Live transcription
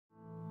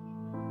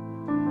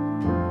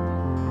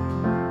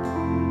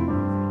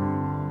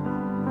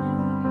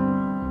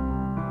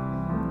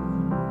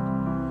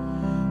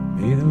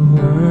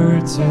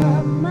words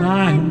of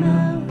my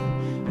mouth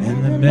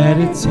and the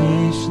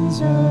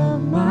meditations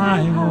of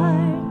my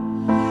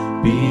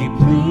heart be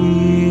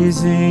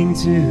pleasing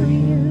to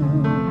you,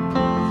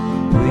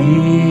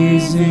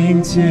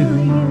 pleasing to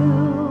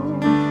you.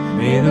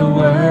 May the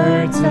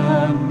words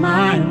of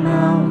my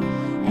mouth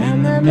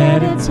and the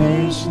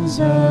meditations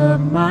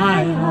of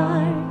my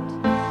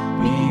heart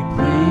be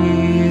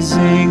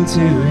pleasing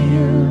to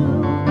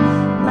you,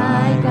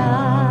 my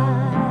God.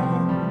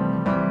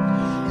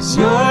 'Cause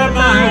you're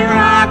my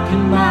rock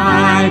and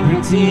my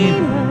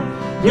redeemer.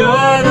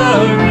 You're the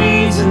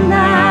reason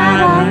that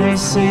I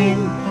sing.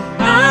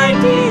 I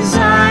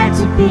desire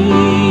to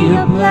be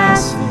a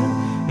blessing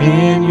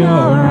in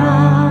your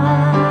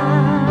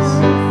eyes.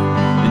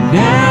 And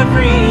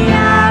every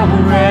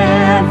hour,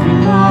 every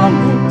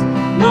moment,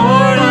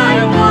 Lord, I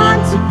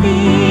want to be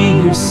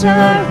your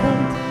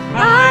servant.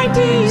 I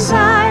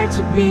desire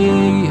to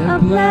be a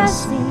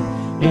blessing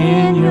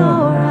in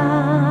your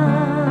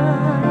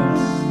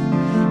eyes,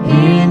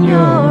 in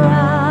your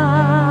eyes.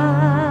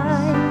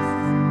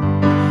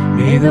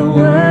 May the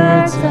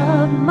words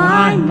of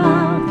my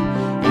mouth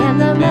and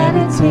the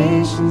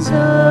meditations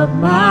of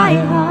my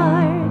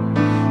heart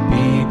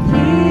be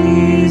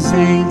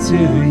pleasing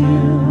to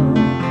you,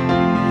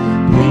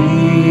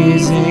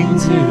 pleasing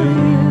to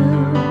you.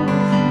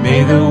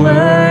 May the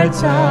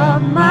words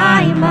of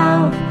my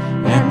mouth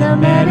and the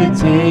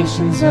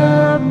meditations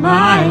of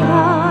my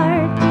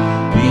heart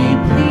be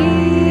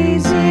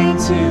pleasing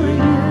to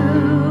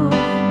you,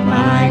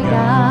 my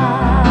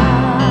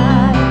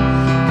God.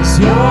 'Cause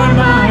you're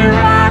my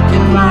rock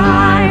and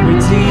my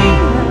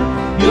redeemer.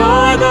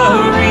 You're the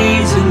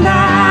reason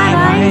that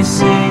I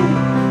sing.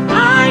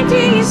 I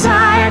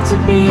desire to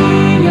be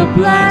a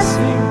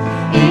blessing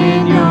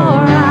in your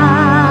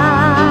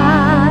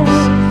eyes.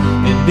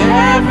 And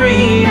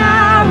every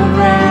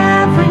hour,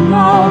 every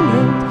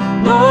moment,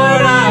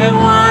 Lord, I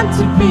want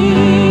to be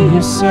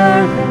your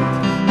servant.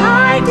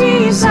 I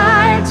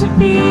desire to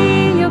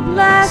be a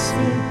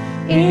blessing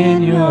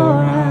in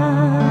your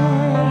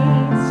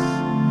eyes,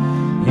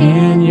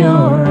 in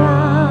your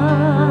eyes.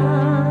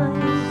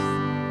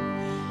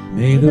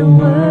 May the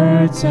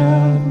words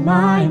of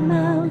my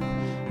mouth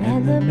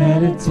and the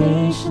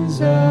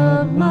meditations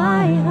of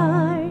my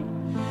heart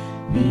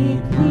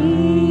be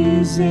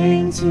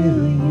pleasing to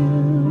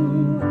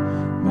you,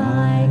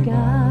 my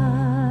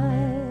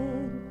God.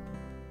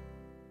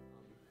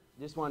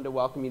 Just wanted to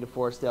welcome you to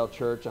Forestdale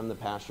Church. I'm the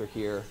pastor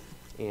here,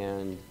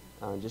 and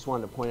just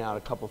wanted to point out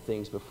a couple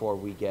things before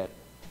we get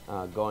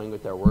going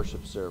with our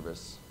worship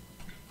service.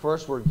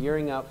 First, we're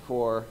gearing up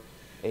for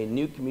a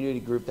new community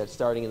group that's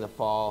starting in the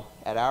fall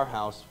at our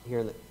house here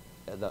in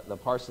the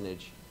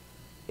parsonage.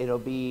 It'll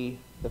be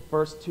the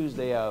first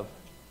Tuesday of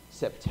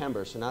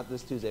September, so not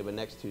this Tuesday, but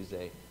next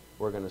Tuesday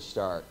we're going to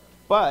start.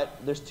 But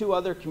there's two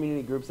other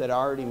community groups that are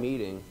already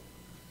meeting,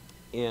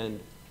 and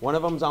one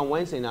of them's on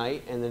Wednesday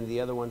night, and then the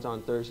other one's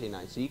on Thursday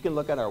night. So you can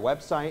look at our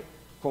website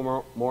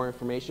for more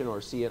information or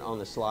see it on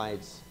the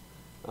slides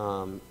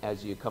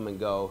as you come and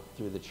go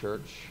through the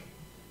church.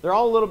 They're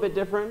all a little bit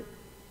different,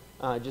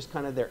 just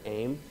kind of their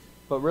aim.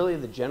 But really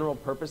the general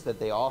purpose that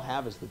they all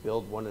have is to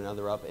build one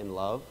another up in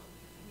love.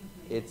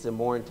 It's a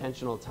more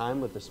intentional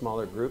time with a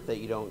smaller group that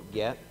you don't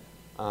get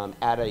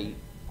at a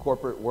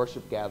corporate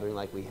worship gathering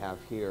like we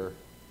have here.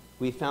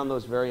 We found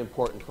those very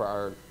important for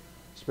our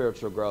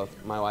spiritual growth,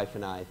 my wife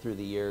and I, through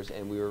the years,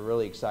 and we were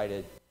really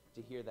excited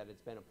to hear that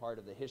it's been a part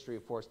of the history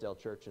of Forestdale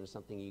Church and it's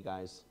something you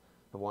guys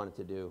have wanted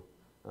to do.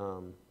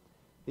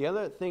 The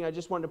other thing I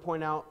just wanted to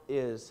point out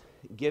is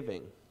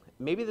giving.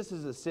 Maybe this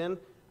is a sin.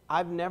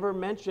 I've never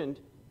mentioned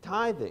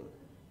tithing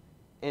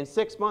in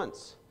 6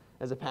 months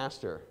as a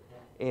pastor,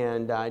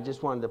 and I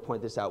just wanted to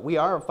point this out. We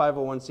are a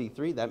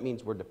 501c3. That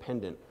means we're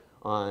dependent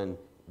on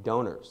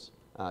donors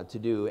to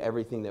do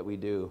everything that we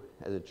do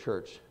as a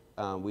church.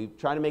 We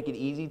try to make it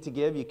easy to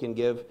give. You can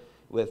give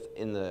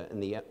in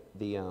the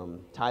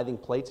tithing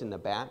plates in the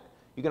back.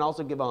 You can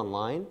also give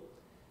online,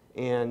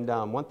 and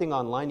one thing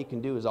online you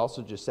can do is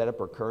also just set up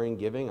recurring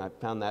giving. I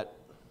found that,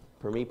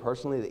 for me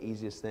personally, the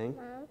easiest thing.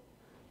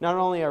 Not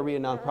only are we a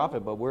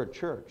nonprofit, but we're a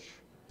church.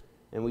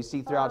 And we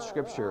see throughout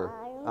Scripture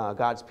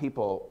God's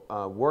people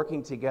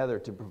working together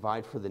to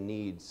provide for the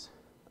needs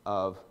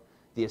of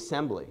the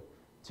assembly,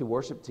 to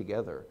worship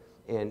together.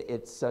 And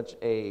it's such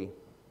a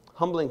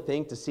humbling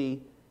thing to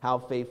see how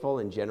faithful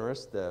and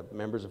generous the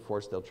members of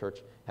Forestdale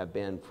Church have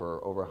been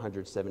for over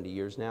 170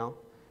 years now.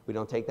 We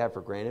don't take that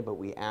for granted, but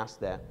we ask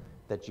that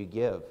you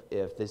give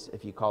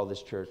if you call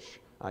this church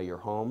your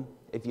home.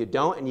 If you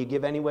don't and you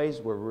give anyways,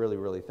 we're really,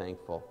 really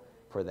thankful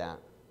for that.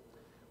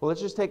 Well,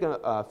 let's just take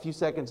a few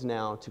seconds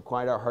now to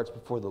quiet our hearts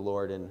before the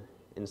Lord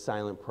in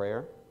silent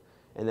prayer,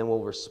 and then we'll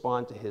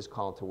respond to His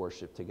call to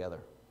worship together.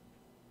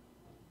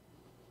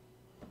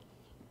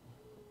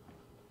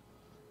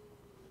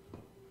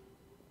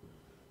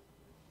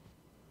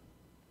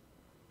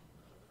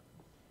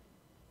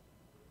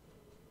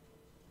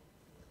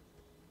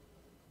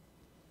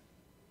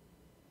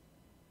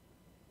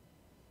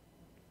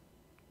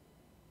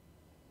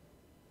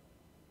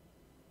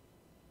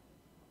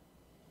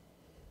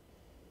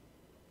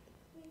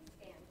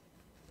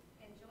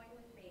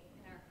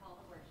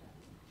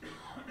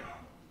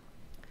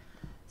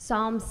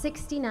 Psalm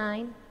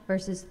 69,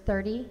 verses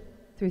 30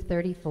 through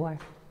 34.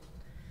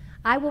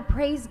 I will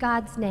praise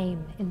God's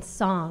name in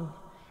song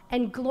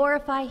and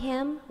glorify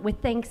him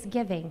with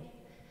thanksgiving.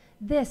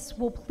 This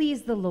will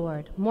please the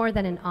Lord more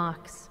than an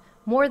ox,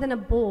 more than a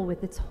bull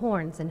with its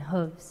horns and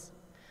hooves.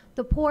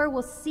 The poor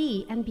will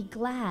see and be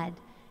glad.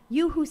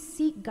 You who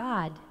seek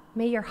God,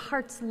 may your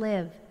hearts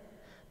live.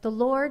 The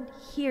Lord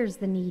hears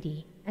the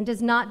needy and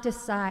does not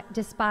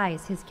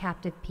despise his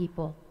captive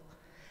people.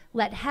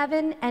 Let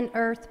heaven and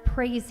earth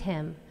praise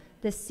him,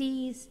 the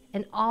seas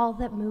and all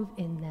that move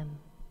in them.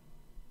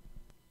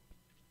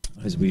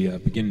 As we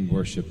begin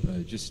worship,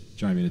 just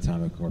join me in a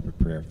time of corporate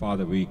prayer.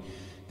 Father, we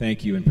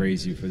thank you and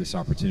praise you for this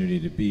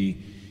opportunity to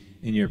be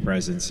in your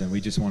presence. And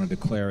we just want to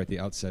declare at the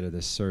outset of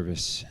this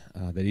service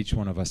that each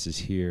one of us is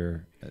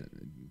here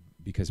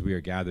because we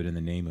are gathered in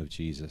the name of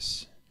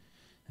Jesus.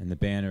 And the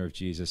banner of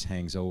Jesus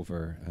hangs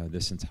over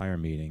this entire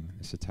meeting,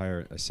 this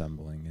entire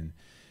assembling. And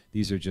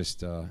these are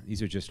just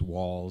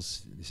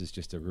walls. This is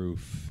just a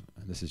roof.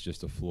 This is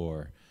just a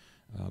floor.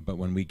 But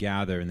when we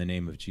gather in the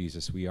name of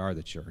Jesus, we are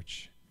the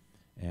church.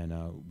 And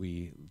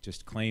we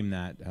just claim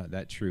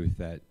that truth,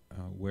 that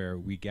where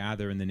we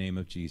gather in the name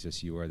of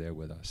Jesus, you are there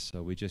with us.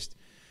 So we just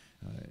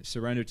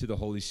surrender to the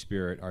Holy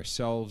Spirit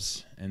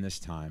ourselves in this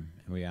time.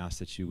 And we ask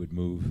that you would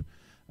move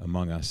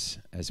among us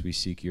as we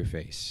seek your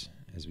face,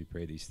 as we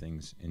pray these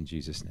things in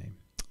Jesus' name.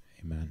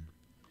 Amen.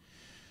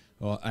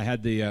 Well, I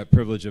had the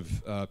privilege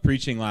of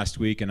preaching last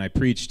week, and I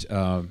preached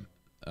a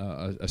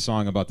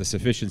song about the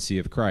sufficiency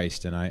of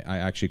Christ, and I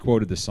actually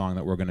quoted the song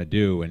that we're going to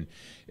do, and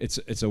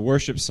it's a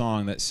worship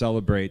song that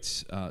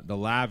celebrates the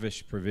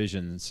lavish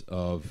provisions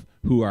of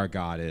who our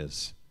God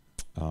is.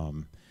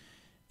 And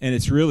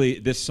it's really,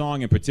 this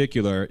song in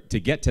particular, to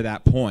get to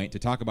that point, to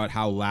talk about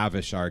how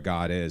lavish our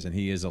God is, and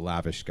he is a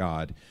lavish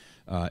God.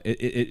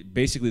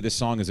 Basically, this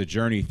song is a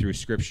journey through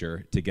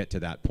Scripture to get to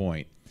that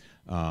point.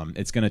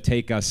 It's going to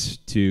take us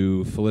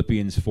to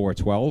Philippians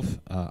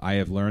 4:12. I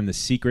have learned the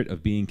secret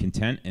of being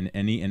content in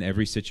any and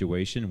every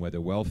situation, whether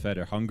well-fed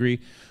or hungry,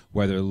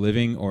 whether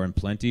living or in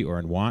plenty or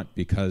in want,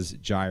 because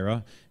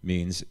Jireh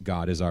means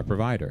God is our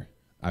provider.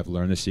 I've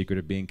learned the secret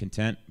of being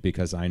content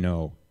because I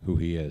know who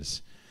he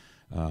is.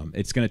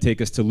 It's going to take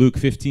us to Luke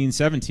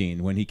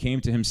 15:17. When he came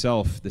to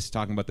himself, this is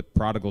talking about the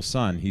prodigal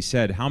son, he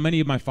said, "How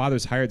many of my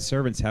father's hired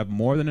servants have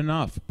more than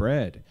enough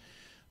bread,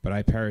 but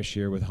I perish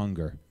here with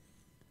hunger?"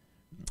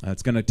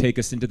 It's going to take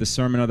us into the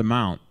Sermon on the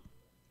Mount.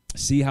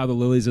 See how the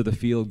lilies of the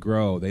field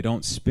grow. They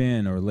don't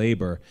spin or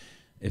labor.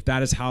 If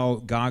that is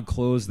how God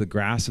clothes the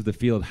grass of the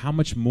field, how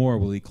much more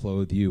will he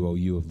clothe you, O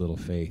you of little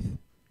faith?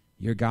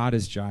 Your God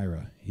is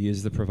Jireh. He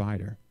is the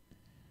provider.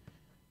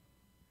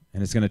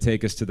 And it's going to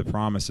take us to the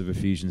promise of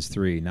Ephesians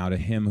 3. Now to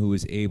him who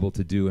is able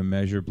to do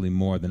immeasurably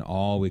more than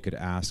all we could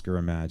ask or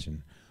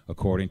imagine,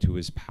 according to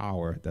his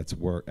power that's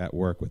at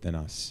work within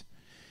us.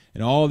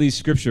 And all these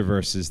scripture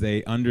verses,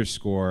 they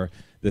underscore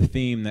the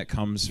theme that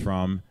comes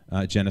from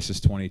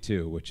Genesis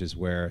 22, which is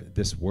where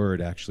this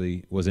word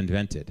actually was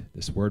invented.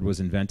 This word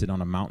was invented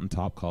on a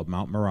mountaintop called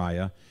Mount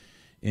Moriah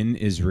in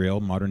Israel,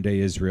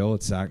 modern-day Israel.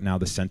 It's now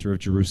the center of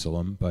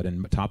Jerusalem, but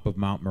in the top of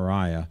Mount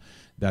Moriah,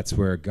 that's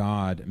where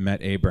God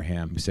met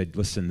Abraham, who said,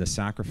 listen, the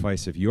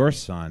sacrifice of your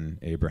son,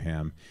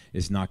 Abraham,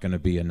 is not going to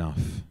be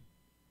enough,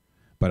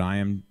 but I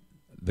am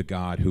the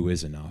God who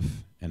is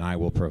enough, and I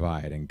will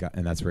provide. And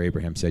that's where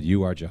Abraham said,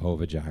 you are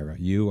Jehovah Jireh.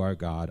 You are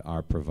God,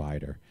 our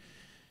provider.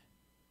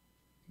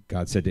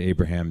 God said to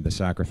Abraham, the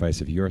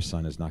sacrifice of your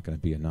son is not going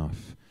to be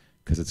enough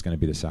because it's going to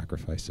be the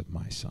sacrifice of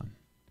my son.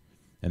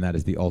 And that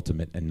is the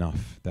ultimate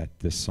enough that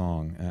this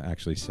song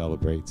actually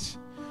celebrates.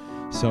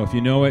 So if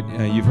you know it,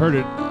 you've heard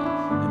it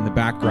in the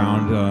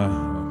background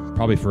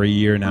probably for a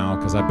year now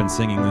because I've been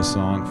singing this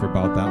song for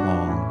about that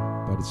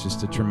long. But it's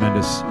just a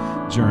tremendous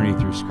journey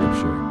through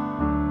Scripture.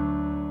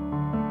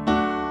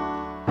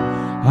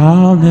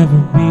 I'll never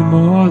be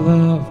more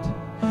loved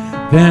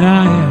than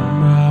I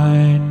am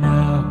right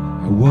now.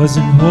 I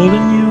wasn't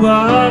holding you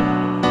up,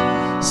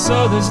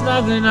 so there's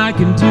nothing I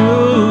can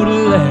do to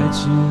let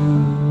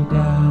you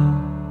down.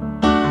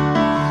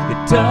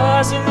 It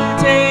doesn't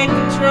take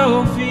a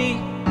trophy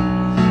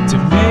to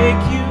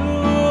make you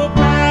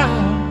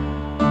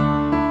proud.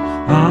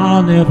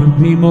 I'll never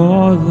be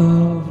more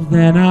loved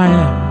than I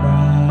am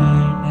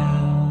right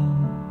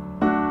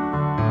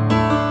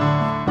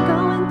now.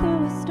 Going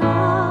through a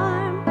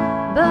storm,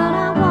 but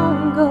I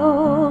won't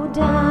go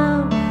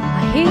down. I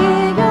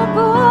hear your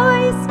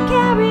voice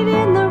carried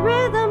in the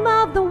rhythm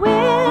of the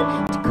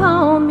wind to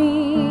call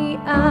me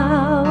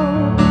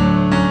out.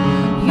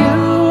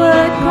 You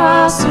would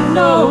cross an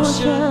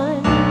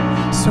ocean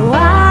so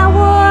I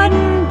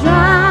wouldn't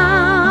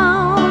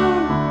drown.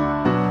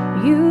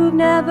 You've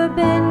never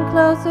been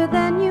closer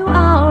than you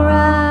are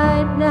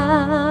right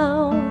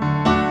now.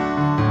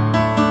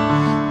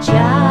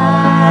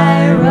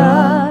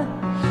 Jireh,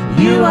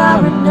 you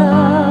are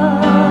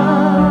enough.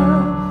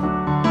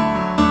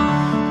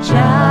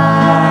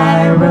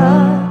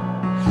 Jireh,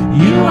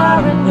 you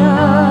are enough.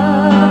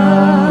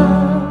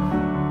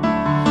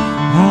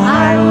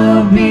 I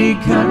will be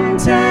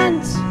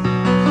content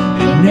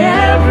in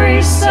every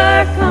every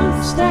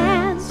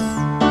circumstance.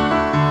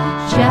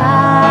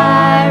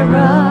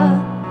 Jireh,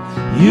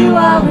 you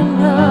are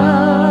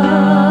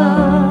enough.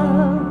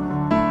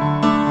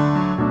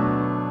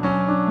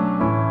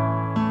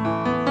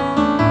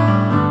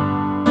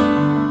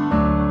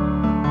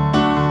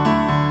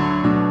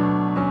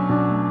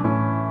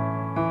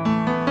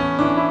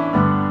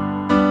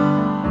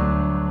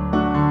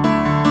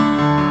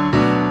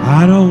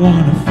 I don't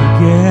want to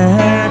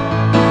forget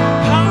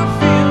how I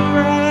feel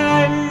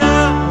right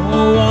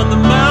now on the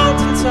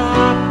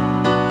mountaintop.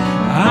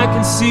 I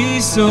can see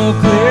so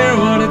clear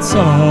what it's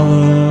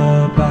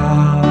all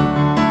about.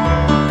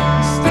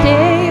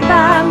 Stay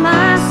by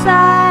my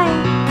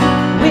side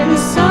when the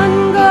sun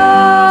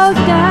goes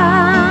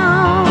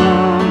down.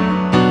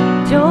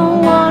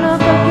 Don't want to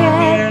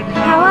forget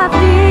how I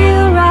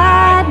feel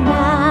right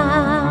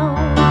now.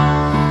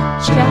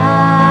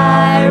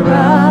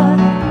 Jireh,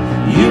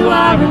 you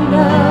are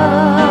enough.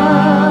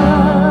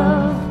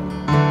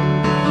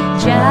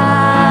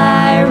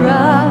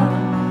 Jireh,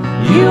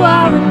 you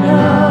are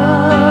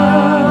enough.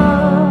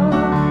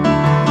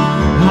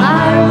 I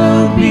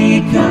will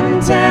be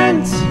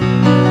content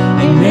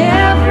in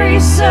every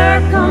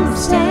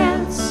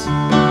circumstance.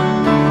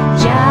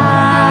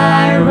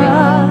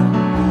 Jireh,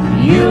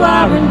 you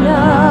are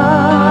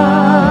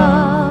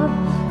enough.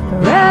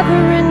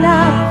 Forever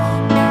enough,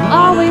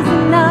 always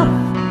enough,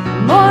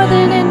 more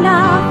than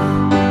enough.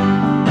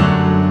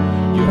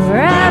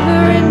 Forever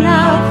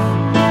enough,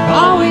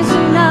 always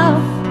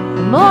enough,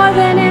 more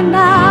than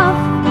enough.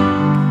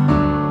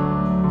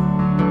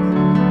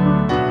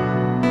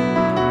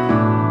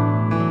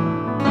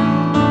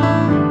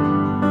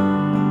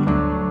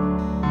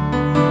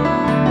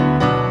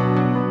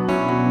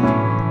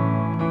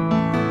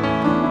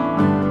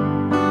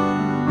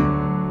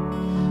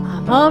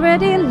 I'm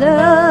already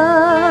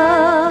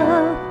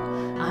loved,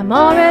 I'm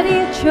already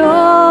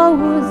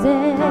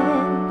chosen.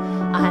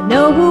 I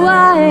know who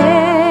I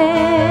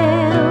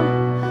am,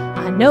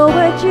 I know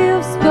what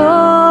you've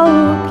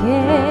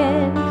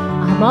spoken.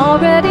 I'm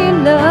already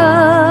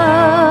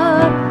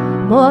loved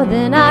more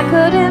than I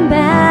could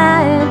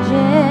imagine.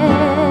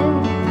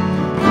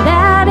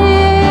 That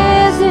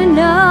is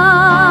enough.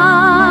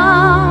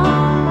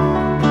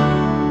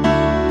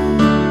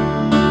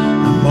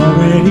 I'm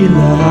already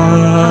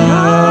loved.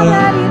 I'm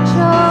already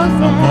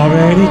chosen. I'm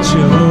already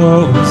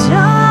chosen. I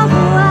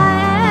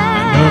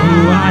know who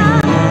I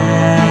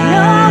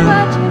am.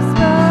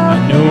 I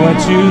know what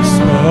you've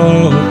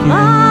spoken.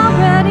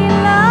 Already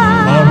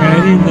loved.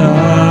 Already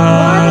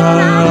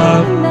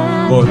loved.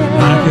 More than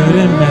I could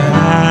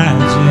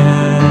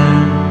imagine.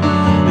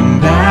 And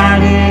that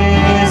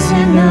is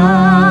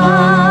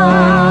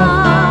enough.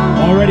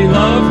 Already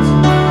loved.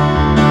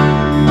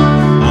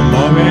 I'm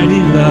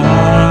already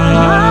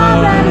loved.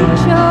 Already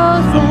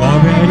chosen. I'm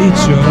already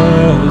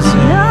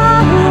chosen. Know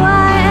who I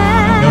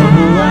am. Know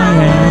who I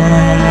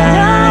am.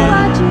 Know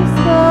what you've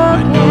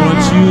spoken.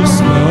 Already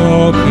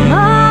spoken.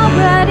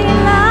 Already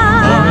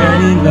loved.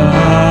 Already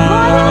loved.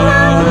 More than I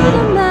could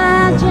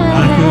imagine.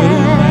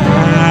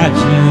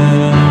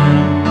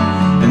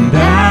 And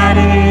that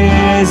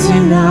is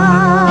enough.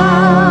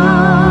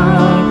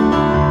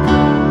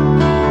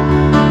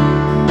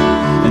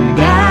 And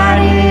that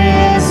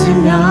is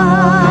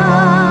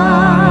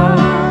enough.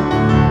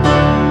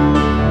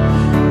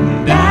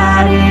 And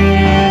that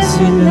is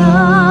enough.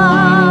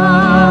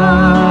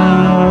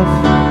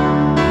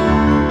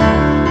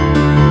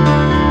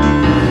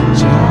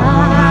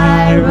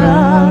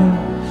 Jireh,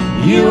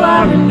 you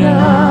are enough.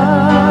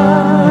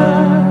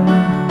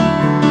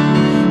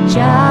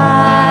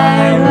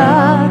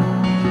 Jireh,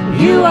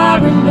 you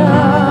are enough.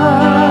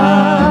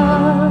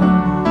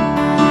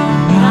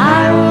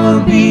 I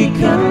will be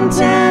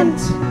content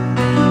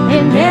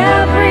in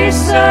every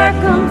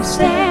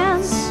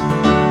circumstance.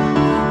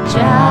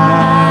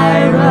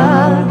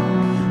 Jireh,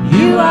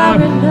 you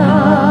are enough.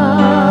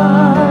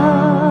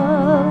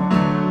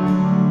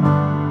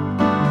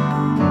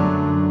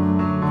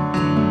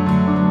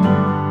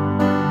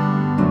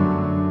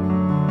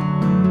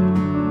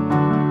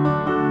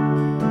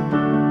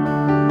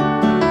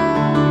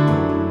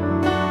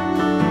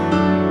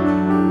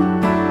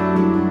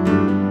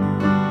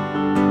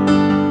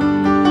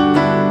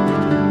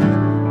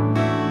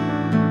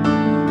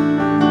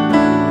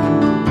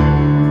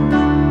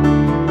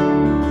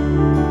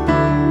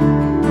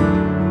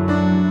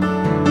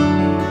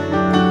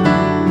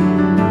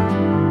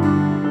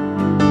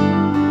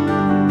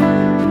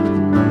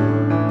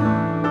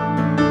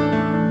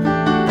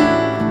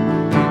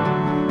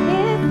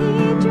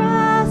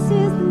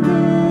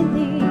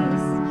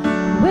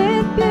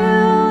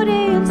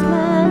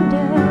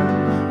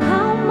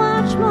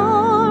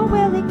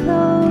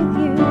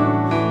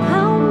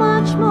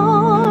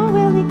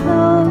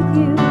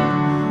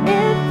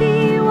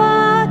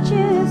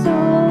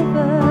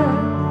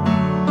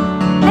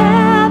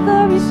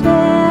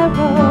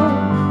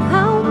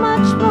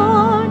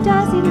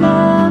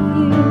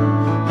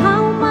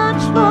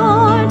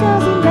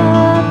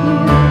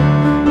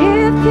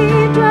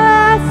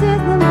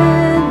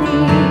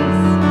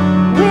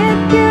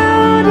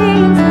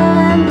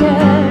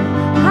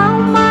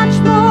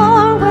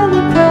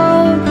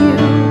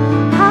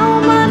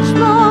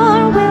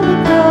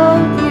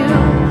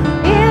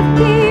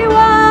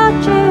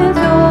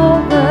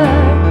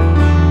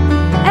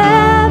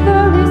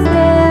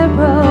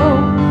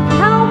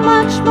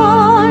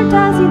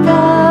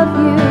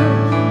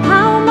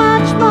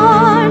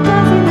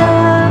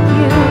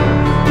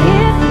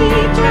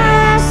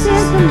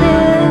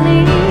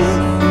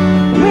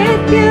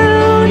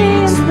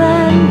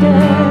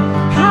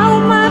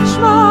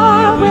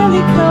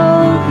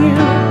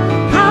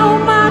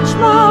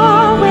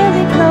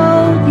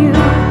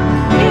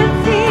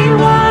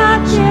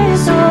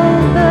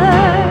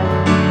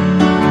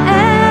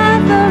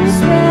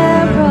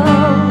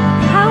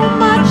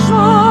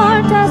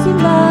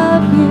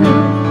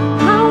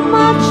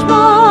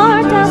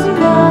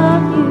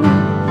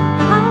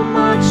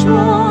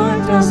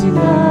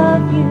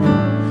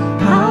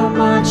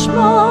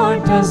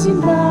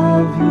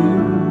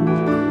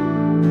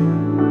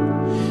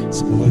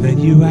 It's more than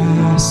you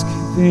ask,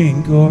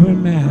 think, or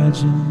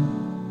imagine.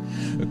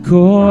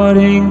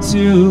 According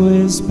to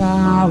His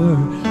power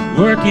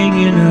working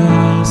in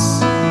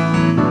us,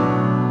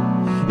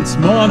 it's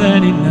more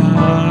than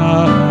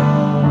enough.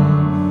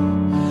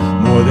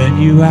 More than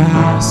you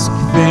ask,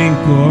 think,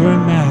 or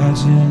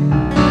imagine.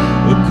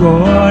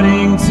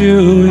 According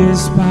to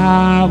His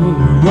power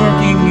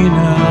working in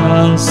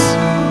us,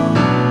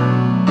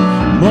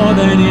 more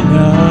than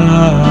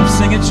enough.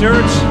 Sing it,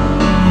 church.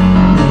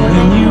 More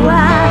than you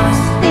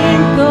ask,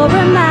 think, or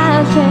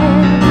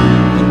imagine.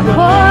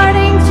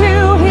 According to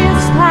His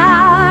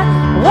power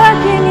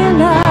working in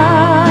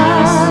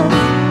us,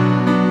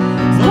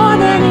 it's more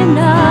than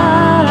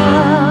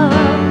enough.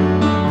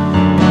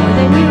 More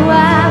than you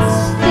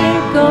ask,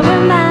 think, or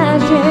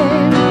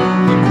imagine.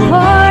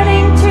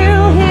 According to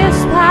His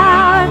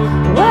power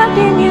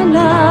working in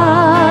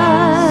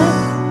us,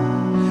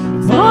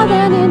 it's more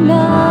than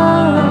enough.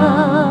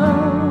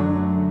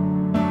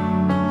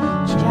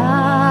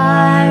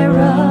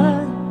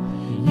 Jireh,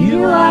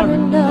 you are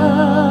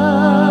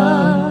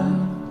enough.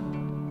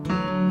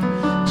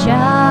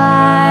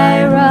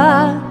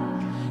 Jireh,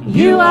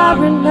 you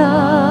are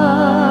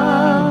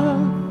enough.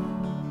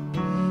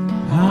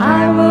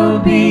 I will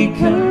be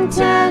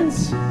content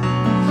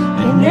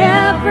in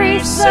every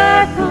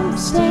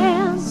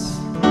circumstance.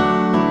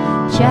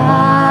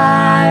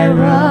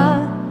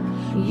 Jireh,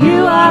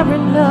 you are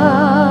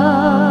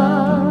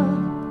enough.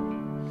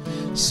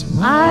 So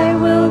I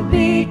will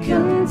be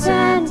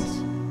content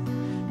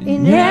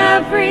in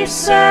every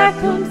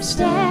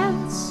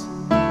circumstance.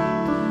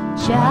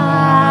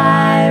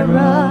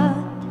 Jireh,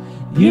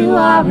 you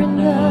are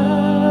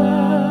enough.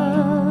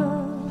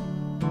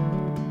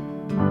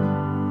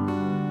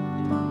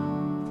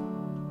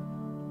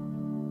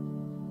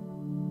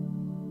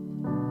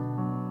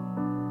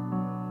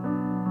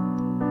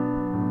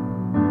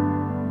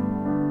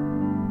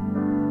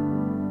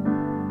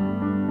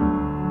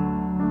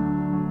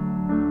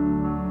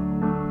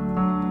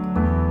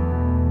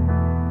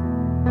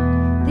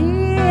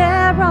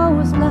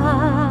 Arrows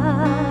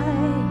fly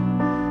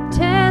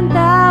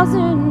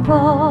 10,000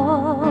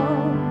 fall,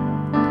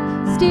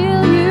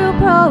 still you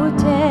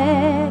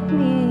protect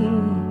me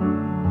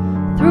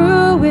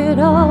through it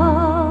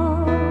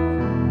all.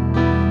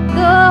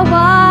 The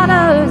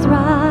waters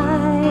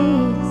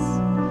rise,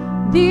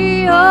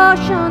 the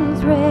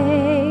oceans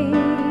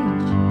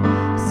rage,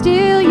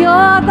 still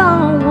you're the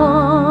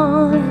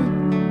one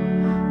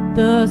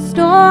the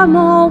storm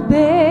obeys.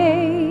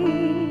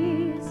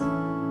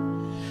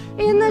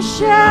 In the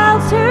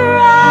shelter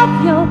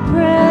of your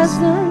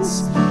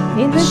presence,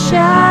 in the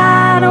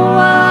shadow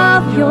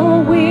of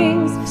your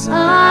wings,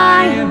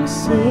 I am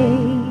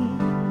safe.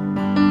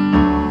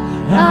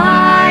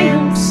 I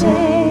am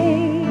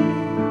safe.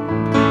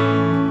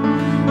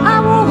 I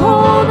will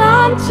hold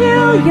on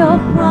to your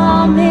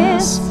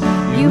promise.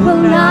 You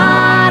will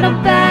not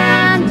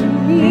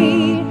abandon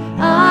me.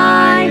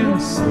 I am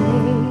safe.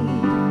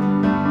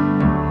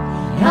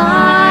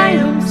 I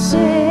am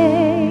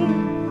safe.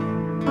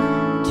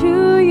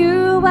 To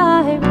you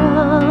I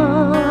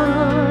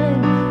run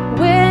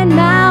when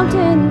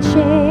mountains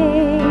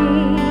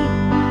shake.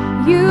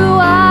 You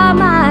are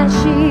my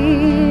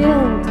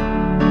shield,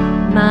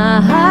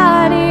 my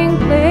hiding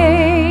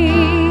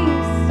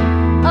place.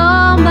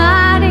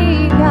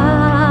 Almighty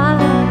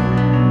God,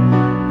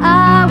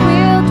 I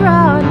will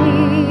draw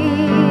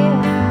near.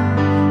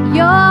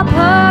 Your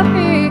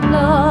perfect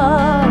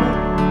love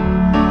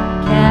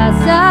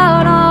casts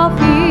out all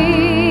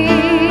fear.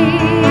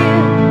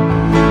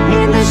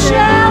 In the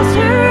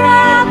shelter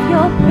of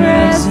your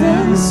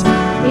presence,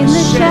 in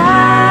the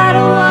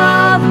shadow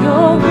of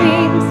your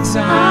wings,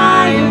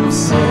 I am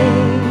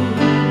safe.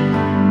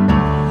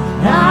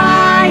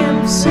 I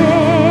am safe.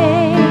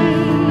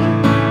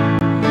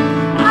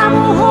 I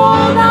will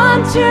hold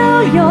on to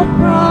your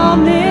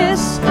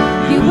promise.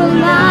 You will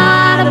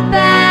not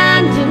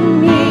abandon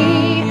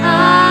me. I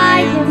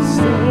am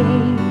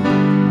safe.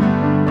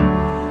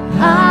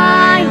 I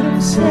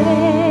am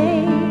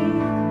safe.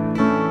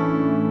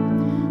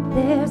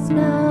 There's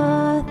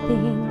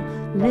nothing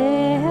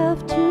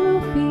left to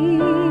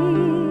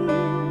fear.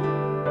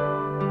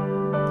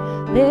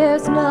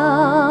 There's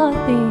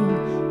nothing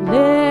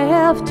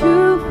left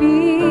to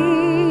fear.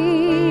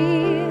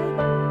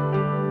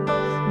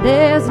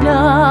 There's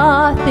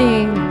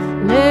nothing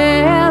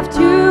left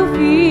to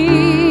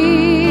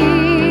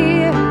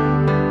fear.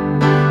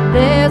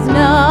 There's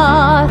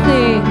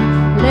nothing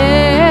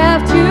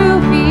left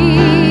to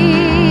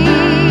fear.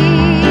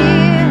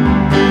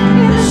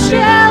 In the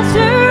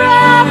shelter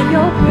of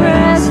your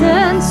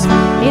presence,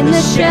 in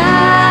the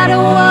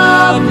shadow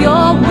of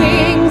your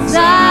wings, I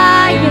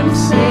am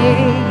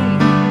safe.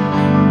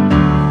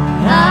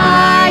 I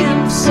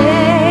am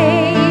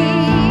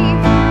safe.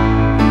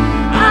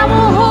 I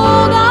will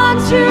hold on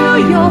to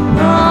your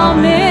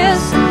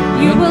promise.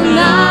 You will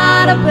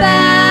not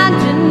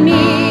abandon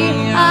me.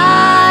 I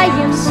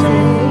am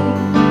safe.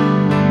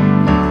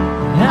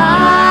 I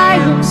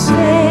am safe.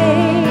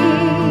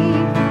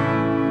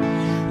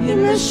 In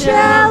the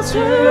shelter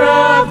shelter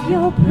of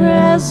your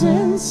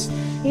presence,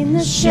 in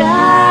the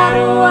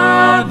shadow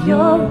of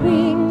your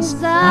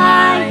wings,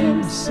 I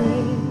am safe.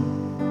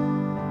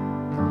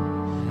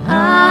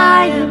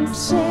 I am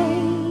safe.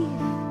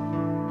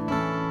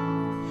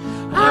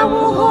 I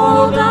will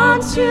hold on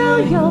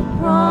to your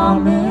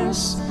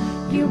promise.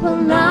 You will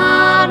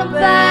not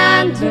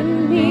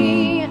abandon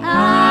me.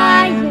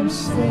 I am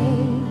safe.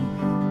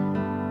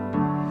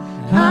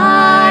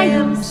 I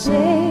am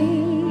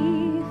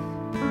safe.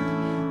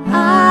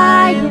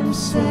 I am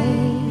safe.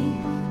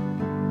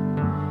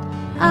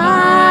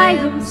 I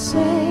am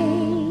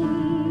safe.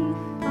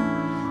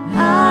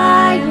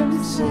 I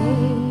am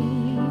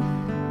safe.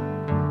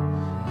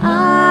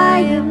 I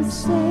am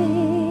safe.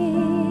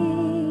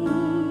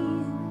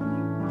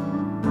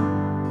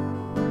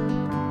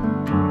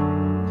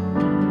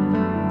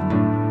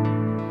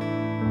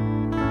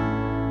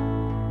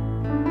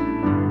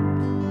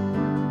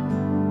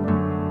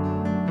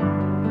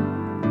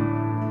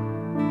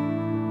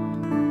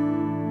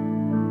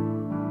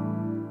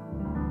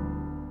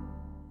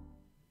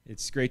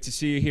 It's great to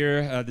see you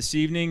here this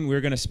evening.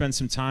 We're going to spend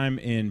some time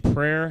in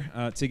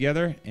prayer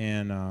together,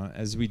 and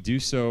as we do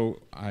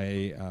so,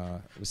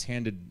 I was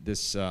handed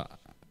this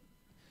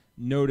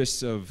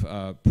notice of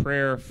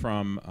prayer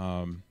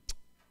from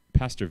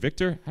Pastor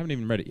Victor. I haven't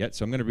even read it yet,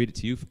 so I'm going to read it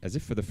to you as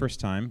if for the first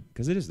time,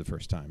 because it is the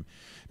first time.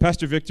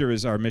 Pastor Victor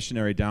is our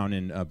missionary down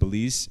in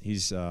Belize.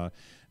 He's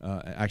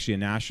actually a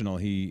national.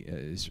 He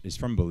is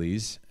from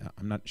Belize.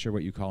 I'm not sure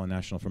what you call a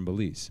national from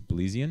Belize.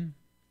 Belizean?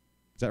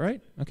 Is that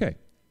right? Okay.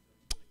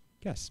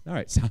 Yes. All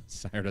right.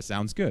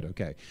 Sounds good.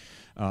 Okay.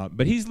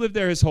 But he's lived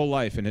there his whole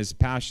life, and his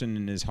passion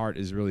and his heart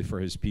is really for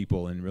his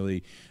people and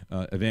really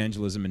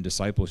evangelism and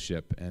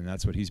discipleship, and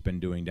that's what he's been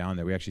doing down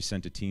there. We actually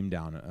sent a team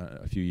down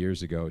a few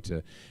years ago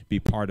to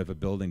be part of a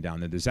building down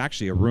there. There's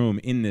actually a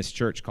room in this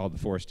church called the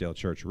Forestdale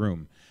Church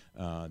Room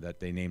that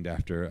they named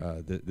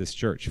after this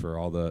church for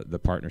all the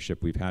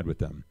partnership we've had with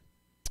them.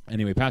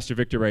 Anyway, Pastor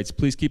Victor writes,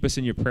 "Please keep us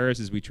in your prayers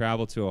as we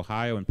travel to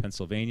Ohio and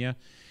Pennsylvania,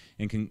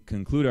 and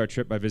conclude our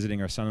trip by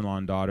visiting our son-in-law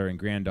and daughter and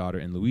granddaughter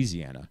in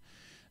Louisiana.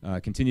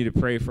 Continue to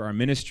pray for our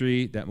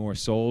ministry, that more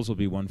souls will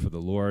be won for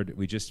the Lord.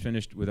 We just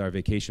finished with our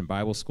vacation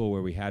Bible school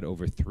where we had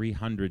over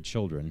 300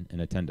 children in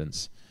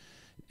attendance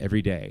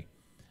every day.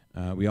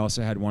 We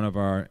also had one of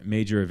our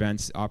major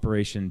events,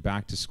 Operation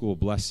Back to School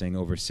Blessing.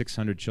 Over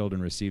 600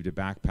 children received a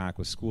backpack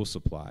with school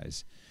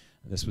supplies.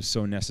 This was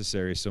so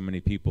necessary. So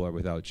many people are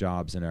without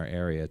jobs in our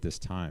area at this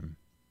time.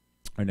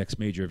 Our next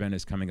major event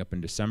is coming up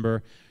in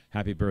December.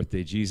 Happy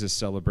Birthday Jesus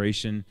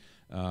celebration.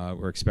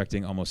 We're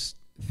expecting almost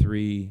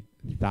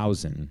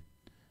 3,000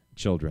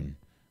 children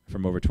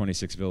from over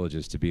 26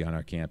 villages to be on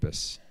our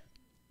campus.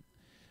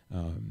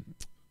 For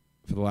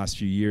the last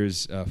few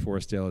years,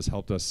 Forestdale has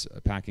helped us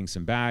packing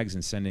some bags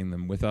and sending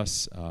them with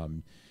us.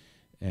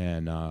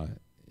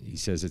 He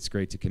says it's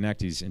great to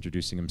connect. He's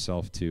introducing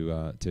himself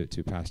to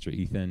Pastor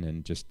Ethan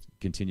and just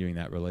continuing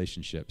that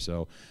relationship.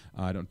 So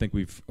I don't think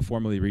we've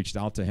formally reached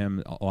out to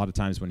him. A lot of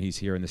times when he's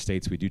here in the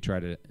States, we do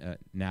try to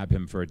nab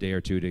him for a day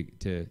or two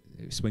to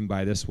swing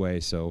by this way.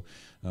 So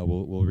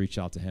we'll reach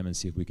out to him and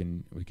see if we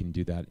can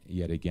do that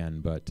yet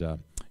again. But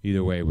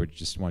either way, we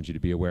just want you to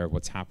be aware of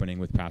what's happening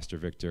with Pastor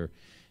Victor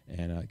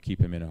and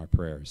keep him in our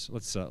prayers.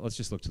 Let's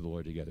just look to the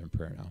Lord together in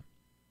prayer now.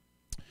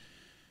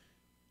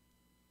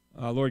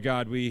 Lord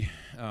God, we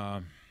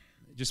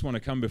just want to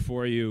come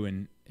before you,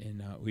 and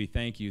we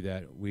thank you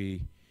that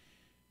we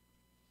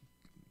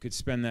could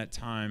spend that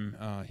time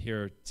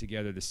here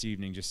together this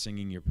evening just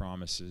singing your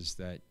promises,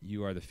 that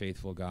you are the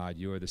faithful God.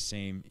 You are the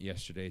same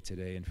yesterday,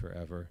 today, and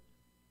forever.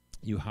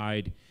 You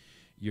hide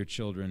your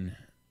children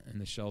in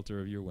the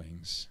shelter of your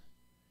wings.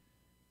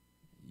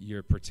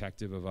 You're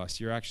protective of us.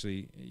 You're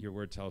actually, your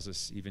word tells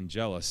us, even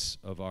jealous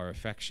of our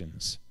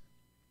affections.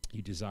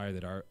 You desire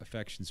that our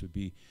affections would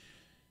be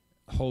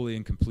wholly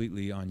and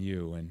completely on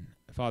you. And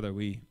Father,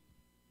 we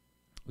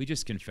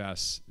just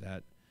confess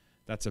that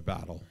that's a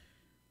battle.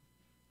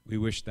 We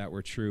wish that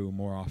were true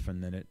more often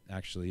than it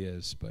actually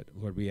is. But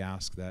Lord, we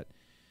ask that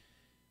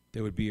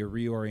there would be a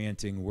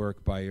reorienting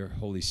work by your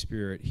Holy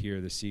Spirit here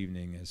this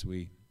evening as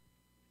we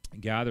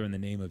gather in the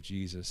name of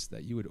Jesus,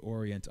 that you would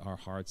orient our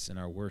hearts and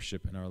our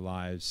worship and our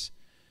lives,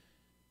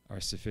 our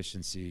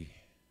sufficiency,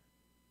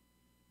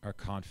 our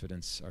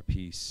confidence, our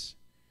peace,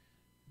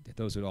 that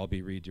those would all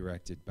be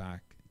redirected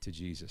back to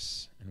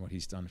Jesus and what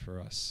he's done for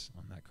us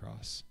on that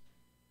cross.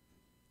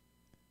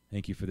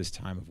 Thank you for this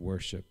time of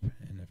worship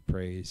and of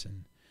praise.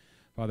 And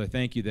Father,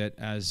 thank you that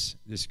as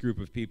this group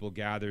of people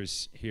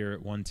gathers here at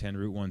 110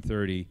 Route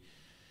 130,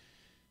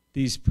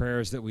 these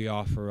prayers that we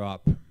offer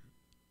up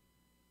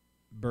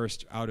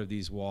burst out of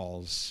these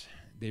walls.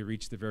 They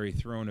reach the very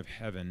throne of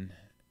heaven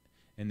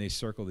and they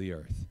circle the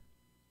earth.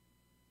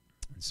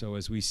 And so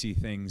as we see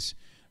things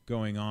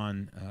going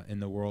on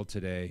in the world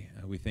today,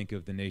 we think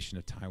of the nation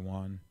of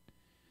Taiwan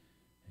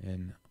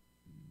and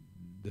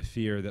the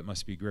fear that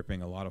must be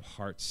gripping a lot of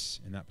hearts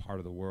in that part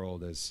of the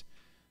world as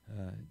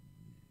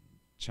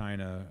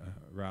China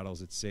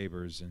rattles its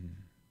sabers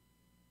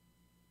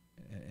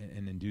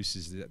and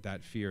induces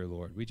that fear,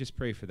 Lord. We just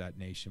pray for that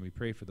nation. We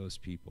pray for those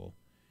people.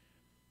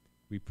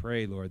 We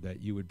pray, Lord,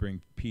 that you would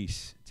bring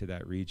peace to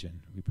that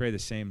region. We pray the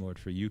same, Lord,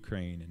 for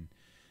Ukraine, and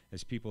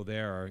as people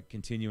there are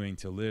continuing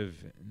to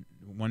live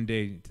one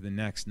day to the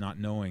next, not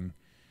knowing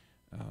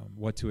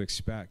what to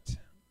expect.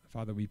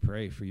 Father, we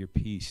pray for your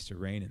peace to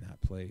reign in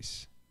that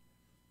place.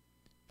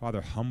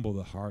 Father, humble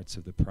the hearts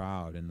of the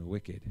proud and the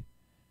wicked.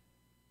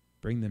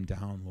 Bring them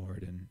down,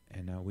 Lord,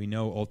 and we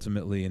know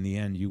ultimately in the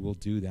end you will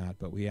do that,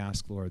 but we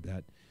ask, Lord,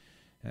 that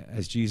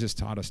as Jesus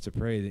taught us to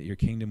pray, that your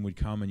kingdom would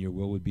come and your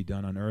will would be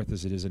done on earth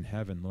as it is in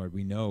heaven. Lord,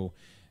 we know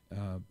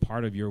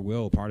part of your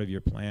will, part of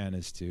your plan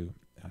is to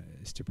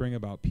bring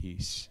about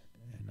peace.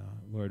 And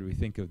Lord, we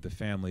think of the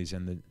families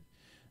and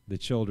the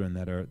children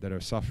that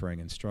are suffering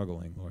and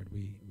struggling. Lord,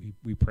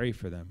 we pray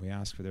for them. We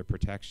ask for their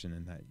protection,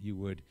 and that you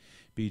would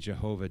be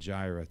Jehovah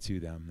Jireh to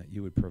them, that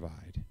you would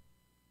provide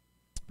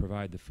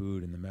the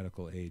food and the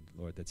medical aid,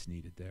 Lord, that's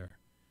needed there.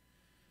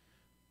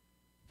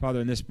 Father,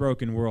 in this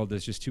broken world,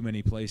 there's just too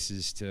many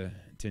places to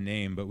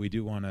name, but we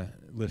do want to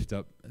lift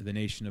up the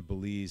nation of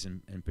Belize,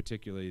 and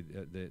particularly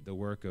the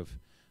work of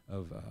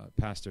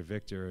Pastor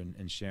Victor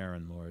and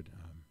Sharon, Lord.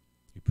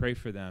 We pray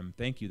for them.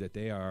 Thank you that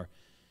they are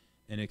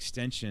an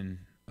extension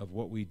of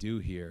what we do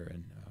here,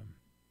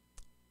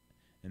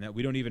 and that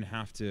we don't even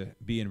have to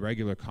be in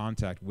regular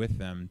contact with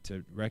them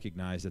to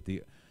recognize that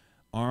the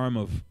arm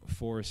of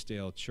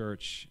Forestdale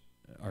Church,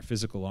 our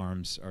physical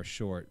arms are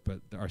short, but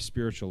our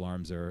spiritual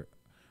arms are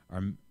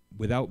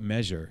without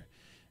measure,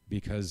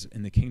 because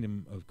in the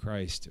kingdom of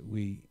Christ,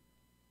 we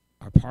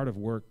are part of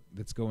work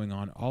that's going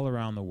on all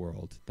around the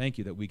world. Thank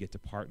you that we get to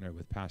partner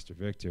with Pastor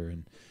Victor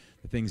and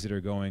the things that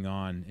are going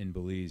on in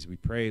Belize. We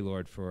pray,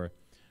 Lord, for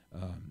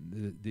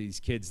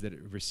these kids that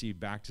have received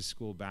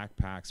back-to-school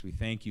backpacks. We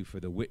thank you for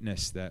the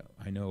witness that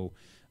I know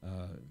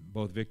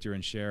both Victor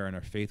and Sharon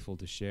are faithful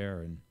to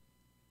share. And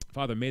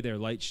Father, may their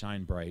light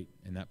shine bright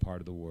in that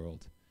part of the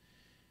world.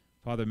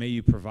 Father, may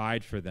you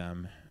provide for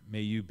them.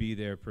 May you be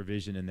their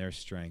provision and their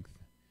strength.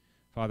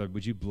 Father,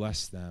 would you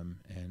bless them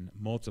and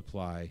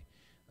multiply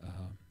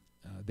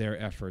their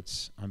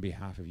efforts on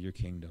behalf of your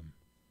kingdom.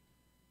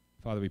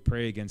 Father, we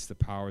pray against the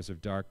powers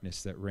of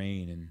darkness that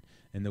reign,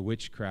 and the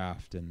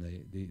witchcraft and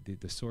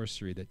the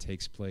sorcery that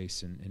takes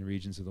place in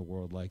regions of the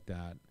world like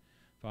that.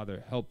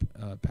 Father, help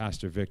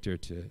Pastor Victor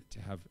to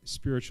have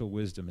spiritual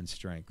wisdom and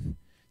strength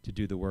to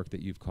do the work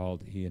that you've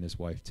called he and his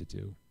wife to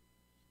do.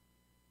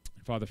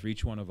 Father, for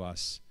each one of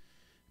us,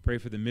 pray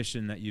for the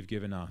mission that you've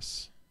given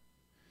us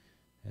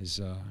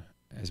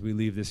as we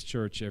leave this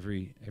church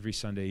every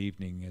Sunday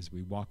evening, as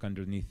we walk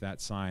underneath that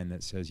sign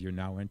that says you're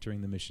now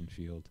entering the mission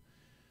field.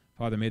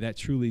 Father, may that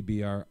truly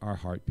be our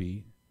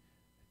heartbeat,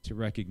 to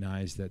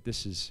recognize that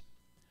this is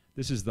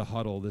the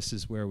huddle. This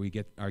is where we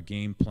get our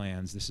game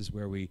plans. This is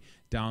where we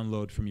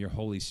download from your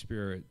Holy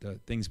Spirit the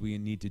things we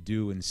need to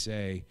do and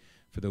say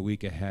for the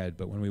week ahead.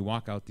 But when we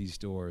walk out these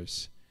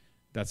doors,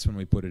 that's when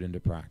we put it into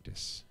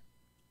practice.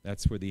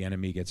 That's where the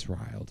enemy gets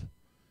riled.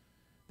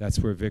 That's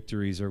where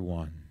victories are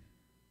won.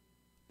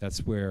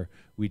 That's where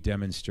we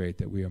demonstrate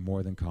that we are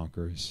more than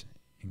conquerors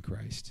in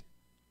Christ.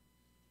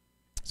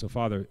 So,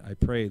 Father, I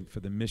pray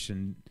for the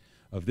mission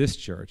of this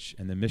church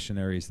and the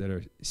missionaries that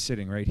are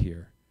sitting right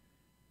here.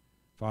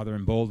 Father,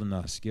 embolden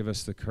us. Give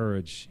us the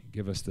courage.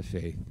 Give us the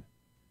faith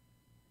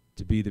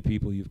to be the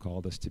people you've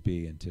called us to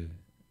be, and to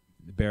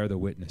bear the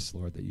witness,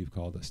 Lord, that you've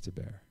called us to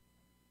bear.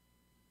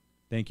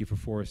 Thank you for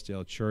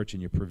Forestdale Church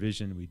and your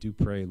provision. We do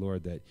pray,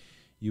 Lord, that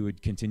you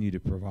would continue to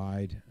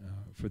provide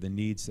for the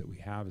needs that we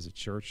have as a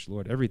church.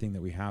 Lord, everything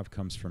that we have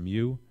comes from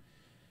you.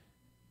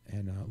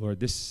 And Lord,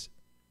 this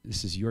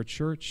is your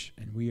church,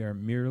 and we are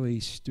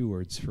merely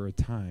stewards for a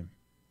time.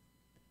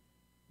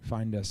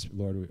 Find us,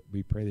 Lord,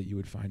 we pray that you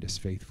would find us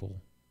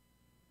faithful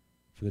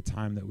for the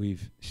time that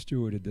we've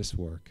stewarded this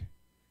work.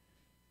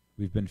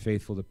 We've been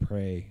faithful to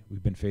pray.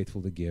 We've been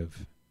faithful to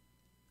give.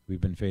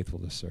 We've been faithful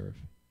to serve.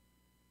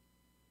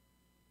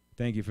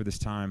 Thank you for this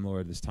time,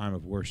 Lord, this time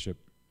of worship,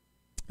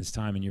 this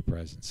time in your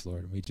presence,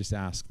 Lord. And we just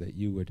ask that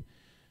you would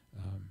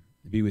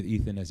be with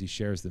Ethan as he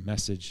shares the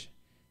message.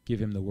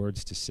 Give him the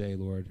words to say,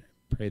 Lord.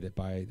 Pray that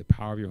by the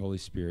power of your Holy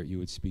Spirit, you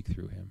would speak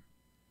through him.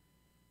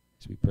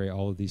 As we pray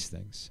all of these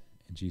things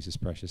in Jesus'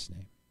 precious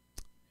name.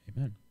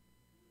 Amen.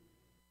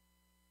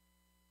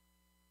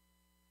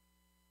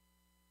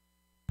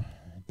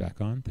 Back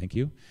on. Thank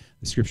you.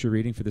 The scripture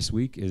reading for this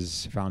week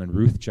is found in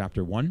Ruth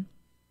chapter 1,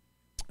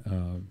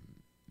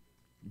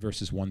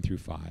 verses 1 through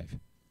 5.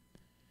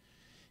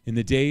 In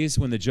the days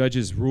when the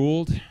judges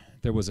ruled,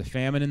 there was a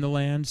famine in the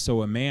land,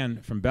 so a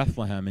man from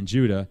Bethlehem in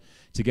Judah,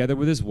 together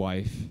with his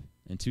wife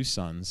and 2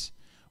 sons,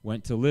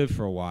 went to live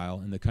for a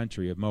while in the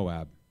country of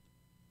Moab.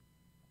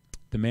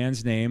 The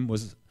man's name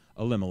was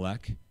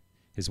Elimelech,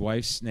 his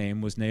wife's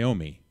name was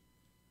Naomi,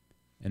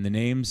 and the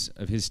names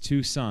of his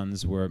 2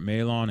 sons were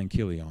Mahlon and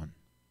Chilion.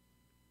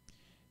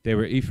 They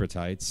were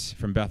Ephrathites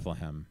from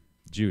Bethlehem,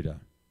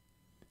 Judah,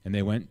 and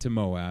they went to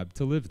Moab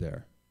to live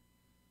there.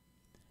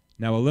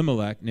 Now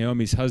Elimelech,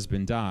 Naomi's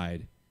husband,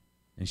 died,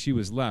 and she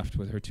was left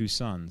with her 2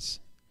 sons.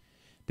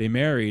 They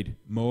married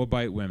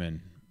Moabite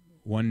women,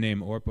 one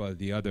named Orpah,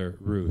 the other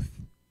Ruth.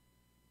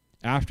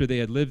 After they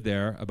had lived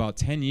there about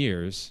 10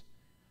 years,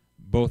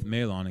 both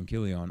Mahlon and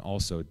Chilion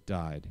also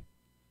died,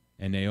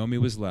 and Naomi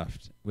was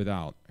left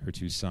without her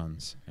 2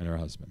 sons and her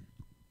husband.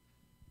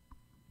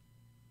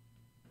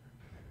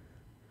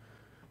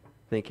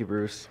 Thank you,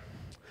 Bruce.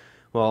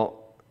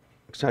 Well,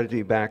 excited to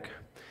be back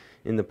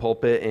in the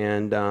pulpit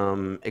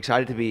and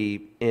excited to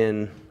be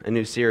in a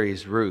new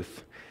series,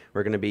 Ruth.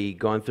 We're going to be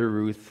going through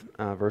Ruth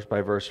verse by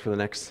verse for the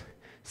next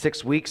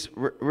 6 weeks.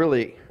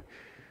 Really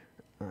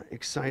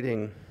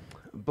exciting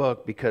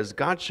book because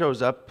God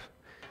shows up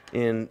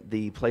in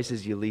the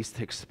places you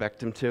least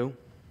expect him to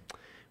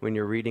when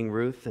you're reading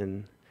Ruth,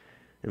 and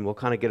we'll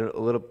kind of get a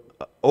little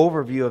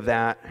overview of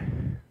that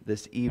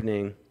this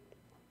evening.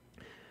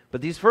 But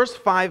these first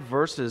 5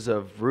 verses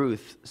of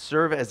Ruth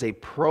serve as a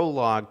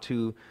prologue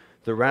to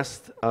the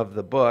rest of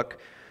the book.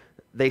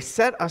 They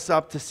set us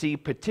up to see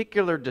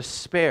particular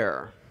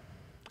despair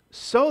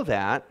so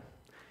that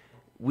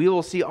we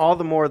will see all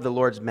the more of the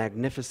Lord's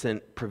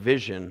magnificent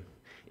provision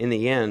in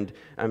the end.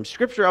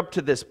 Scripture up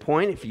to this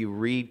point, if you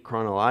read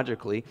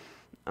chronologically,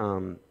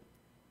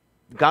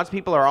 God's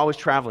people are always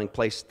traveling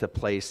place to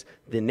place.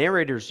 The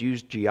narrators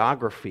use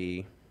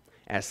geography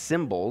as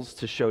symbols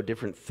to show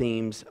different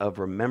themes of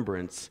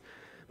remembrance.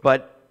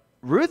 But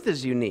Ruth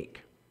is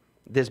unique,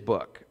 this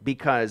book,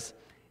 because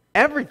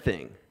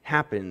everything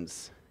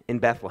happens in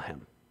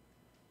Bethlehem.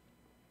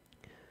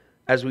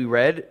 As we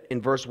read in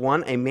verse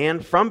 1, a man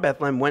from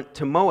Bethlehem went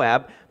to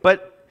Moab,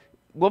 but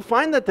we'll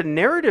find that the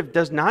narrative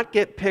does not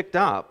get picked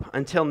up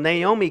until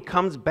Naomi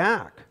comes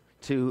back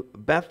to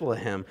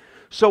Bethlehem.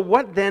 So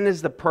what then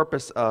is the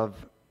purpose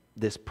of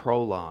this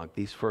prologue,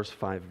 these first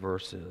 5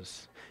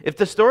 verses? If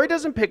the story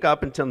doesn't pick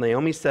up until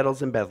Naomi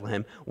settles in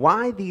Bethlehem,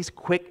 why these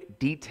quick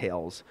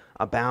details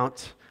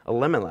about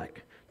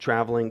Elimelech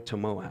traveling to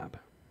Moab?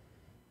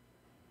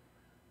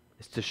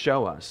 It's to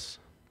show us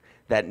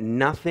that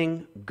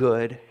nothing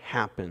good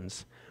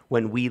happens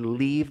when we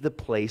leave the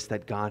place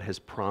that God has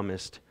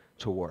promised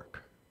to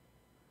work.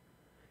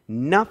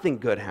 Nothing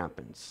good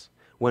happens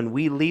when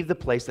we leave the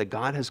place that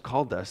God has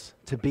called us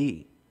to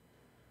be.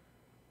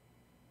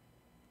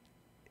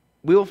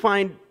 We will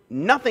find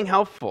nothing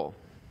helpful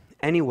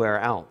anywhere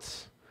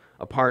else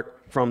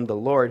apart from the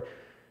Lord.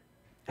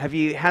 Have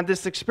you had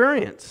this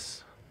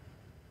experience?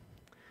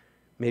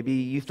 Maybe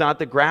you thought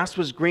the grass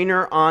was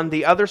greener on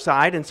the other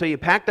side, and so you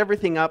packed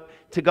everything up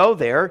to go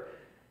there,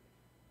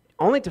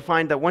 only to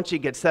find that once you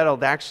get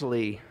settled,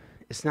 actually,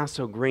 it's not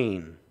so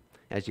green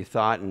as you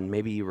thought, and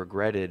maybe you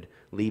regretted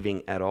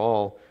leaving at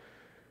all.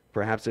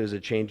 Perhaps there was a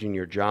change in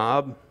your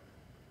job.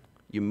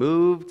 You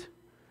moved.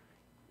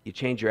 You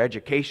changed your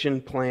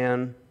education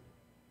plan.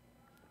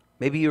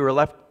 Maybe you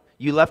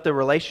left a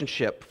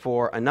relationship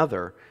for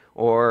another,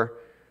 or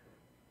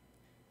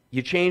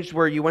you changed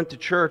where you went to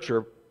church,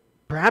 or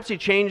perhaps you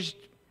changed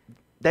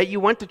that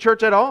you went to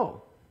church at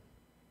all.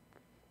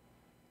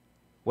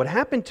 What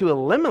happened to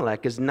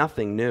Elimelech is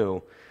nothing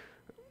new.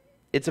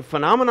 It's a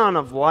phenomenon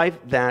of life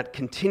that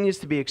continues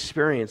to be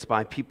experienced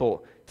by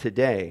people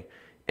today,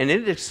 and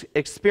it is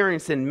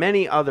experienced in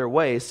many other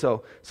ways.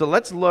 So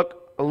let's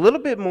look a little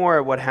bit more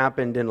at what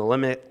happened in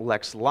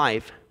Elimelech's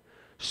life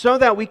so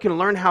that we can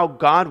learn how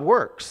God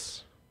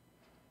works,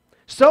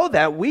 so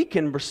that we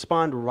can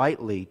respond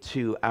rightly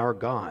to our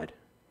God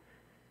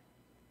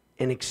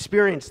and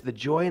experience the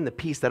joy and the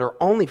peace that are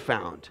only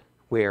found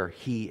where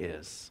He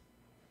is.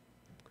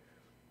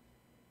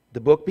 The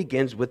book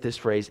begins with this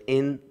phrase,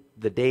 in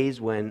the days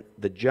when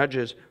the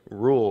judges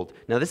ruled.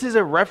 Now, this is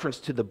a reference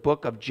to the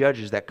book of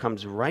Judges that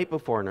comes right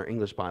before in our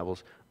English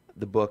Bibles,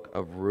 the book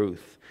of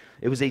Ruth.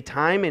 It was a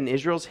time in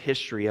Israel's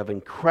history of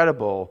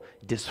incredible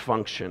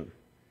dysfunction.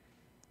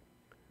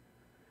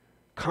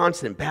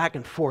 Constant back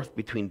and forth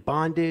between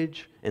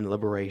bondage and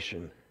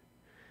liberation.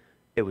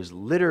 It was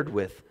littered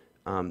with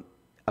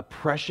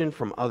oppression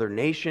from other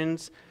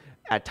nations.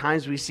 At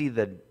times we see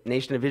the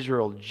nation of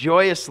Israel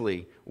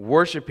joyously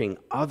worshiping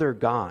other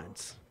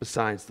gods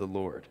besides the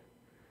Lord.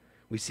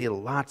 We see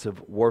lots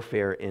of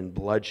warfare and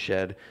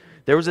bloodshed.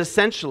 There was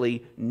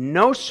essentially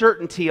no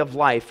certainty of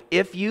life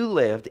if you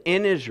lived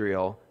in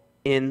Israel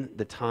in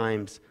the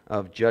times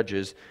of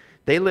Judges.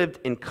 They lived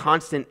in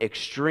constant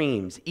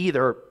extremes,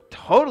 either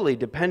totally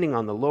depending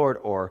on the Lord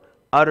or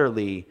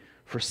utterly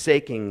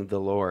forsaking the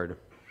Lord.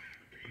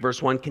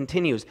 Verse 1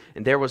 continues,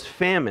 and there was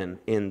famine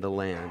in the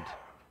land.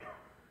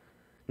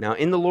 Now,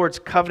 in the Lord's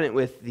covenant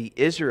with the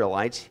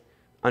Israelites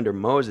under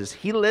Moses,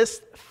 He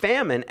lists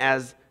famine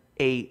as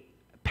a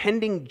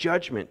pending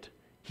judgment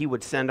He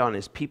would send on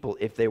His people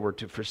if they were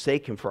to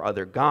forsake Him for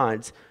other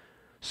gods.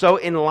 So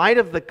in light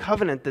of the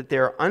covenant that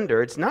they're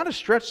under, it's not a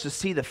stretch to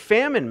see the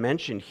famine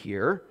mentioned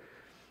here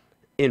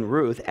in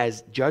Ruth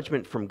as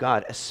judgment from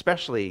God,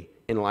 especially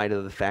in light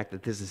of the fact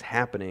that this is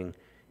happening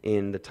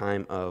in the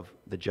time of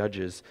the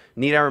Judges.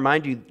 Need I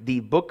remind you,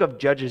 the book of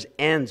Judges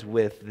ends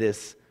with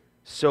this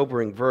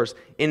sobering verse.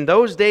 In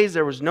those days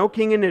there was no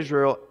king in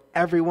Israel.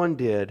 Everyone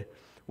did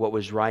what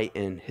was right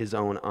in his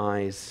own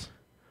eyes.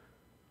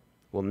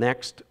 Well,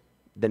 next,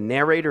 the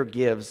narrator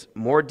gives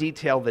more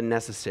detail than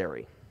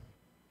necessary.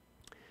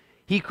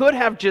 He could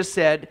have just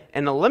said,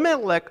 and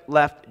Elimelech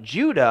left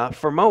Judah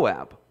for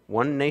Moab,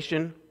 one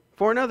nation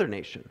for another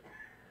nation.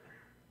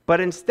 But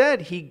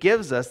instead, he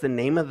gives us the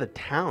name of the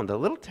town, the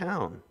little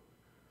town.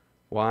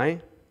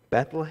 Why?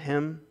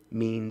 Bethlehem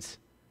means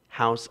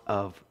house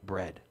of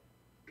bread.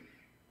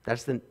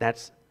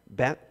 That's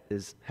Beth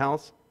is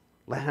house,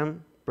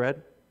 Lehem,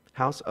 bread,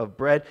 house of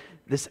bread.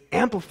 This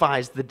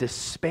amplifies the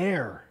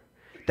despair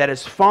that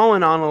has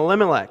fallen on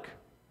Elimelech.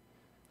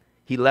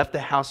 He left the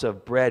house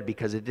of bread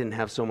because it didn't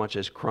have so much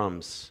as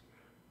crumbs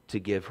to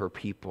give her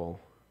people.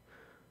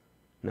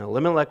 Now,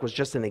 Elimelech was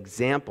just an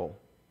example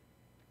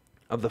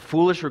of the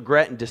foolish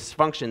regret and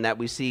dysfunction that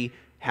we see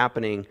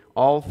happening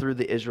all through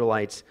the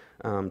Israelites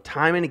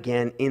time and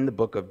again in the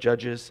book of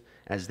Judges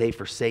as they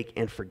forsake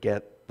and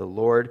forget the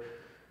Lord.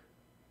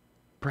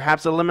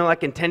 Perhaps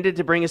Elimelech intended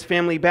to bring his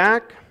family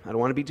back. I don't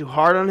want to be too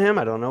hard on him.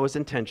 I don't know his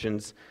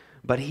intentions.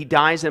 But he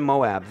dies in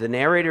Moab. The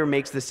narrator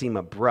makes this seem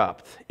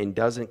abrupt and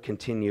doesn't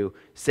continue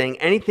saying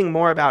anything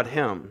more about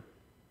him.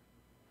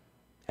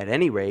 At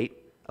any rate,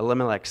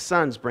 Elimelech's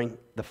sons bring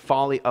the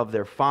folly of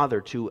their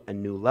father to a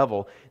new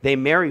level. They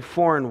marry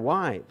foreign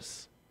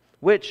wives,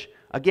 which,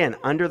 again,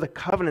 under the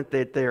covenant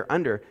that they're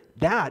under,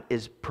 that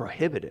is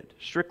prohibited,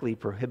 strictly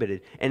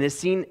prohibited, and is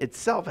seen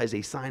itself as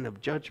a sign of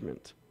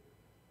judgment.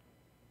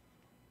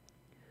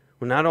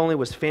 Well, not only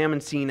was famine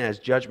seen as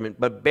judgment,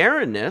 but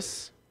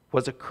barrenness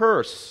was a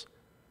curse.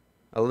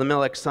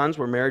 Elimelech's sons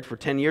were married for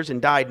 10 years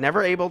and died,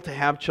 never able to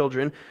have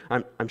children.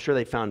 I'm sure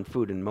they found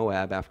food in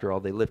Moab after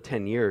all. They lived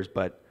 10 years,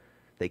 but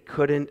they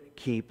couldn't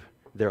keep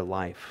their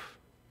life.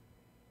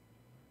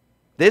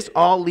 This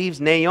all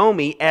leaves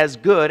Naomi as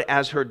good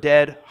as her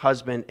dead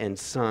husband and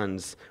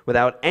sons,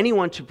 without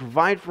anyone to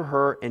provide for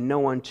her and no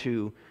one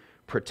to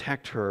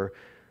protect her.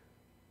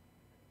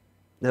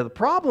 Now, the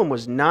problem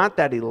was not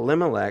that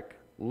Elimelech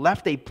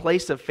left a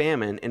place of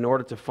famine in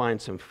order to find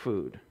some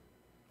food.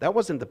 That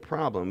wasn't the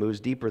problem. It was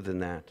deeper than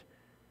that.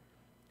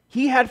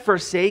 He had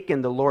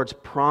forsaken the Lord's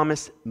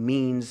promised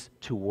means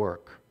to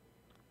work.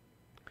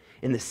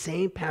 In the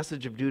same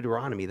passage of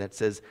Deuteronomy that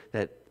says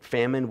that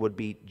famine would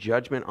be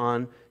judgment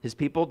on his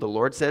people, the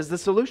Lord says the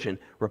solution: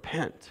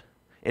 repent,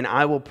 and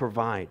I will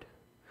provide.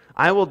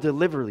 I will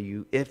deliver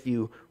you if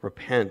you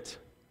repent.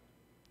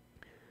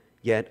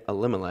 Yet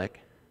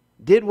Elimelech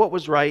did what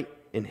was right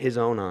in his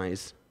own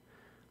eyes,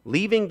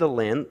 leaving the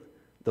land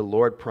the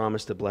Lord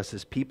promised to bless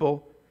his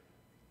people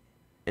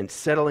and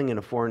settling in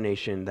a foreign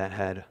nation that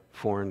had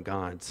foreign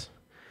gods.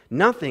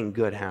 Nothing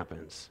good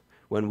happens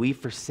when we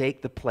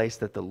forsake the place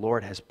that the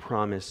Lord has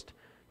promised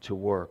to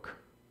work.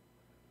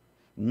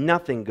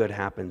 Nothing good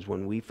happens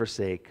when we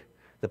forsake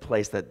the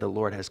place that the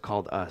Lord has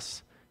called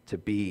us to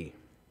be.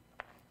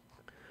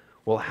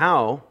 Well,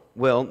 how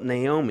will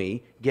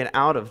Naomi get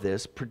out of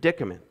this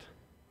predicament?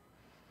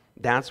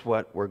 That's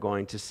what we're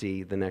going to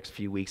see the next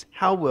few weeks.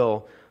 How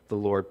will the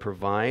Lord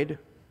provide?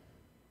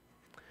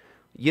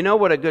 You know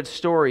what a good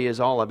story is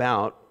all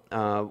about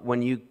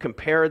when you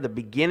compare the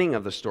beginning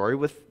of the story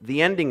with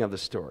the ending of the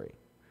story.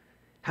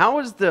 How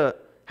is the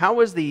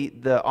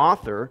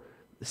author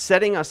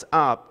setting us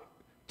up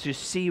to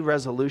see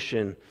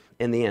resolution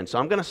in the end? So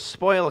I'm going to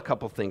spoil a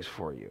couple things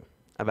for you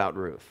about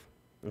Ruth,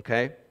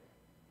 okay?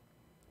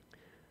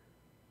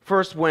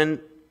 First,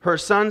 when her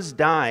sons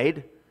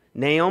died,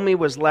 Naomi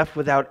was left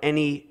without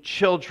any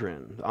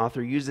children. The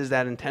author uses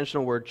that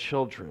intentional word,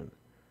 children.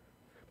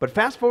 But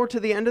fast forward to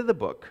the end of the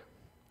book.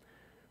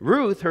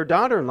 Ruth, her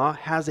daughter-in-law,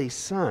 has a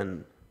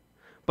son.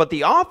 But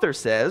the author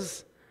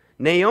says,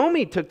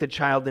 Naomi took the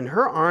child in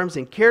her arms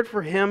and cared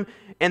for him,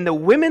 and the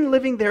women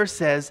living there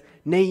says,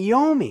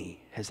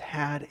 Naomi has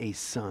had a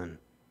son.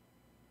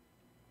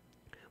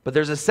 But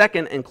there's a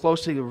second and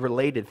closely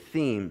related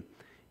theme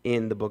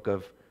in the book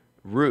of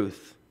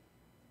Ruth.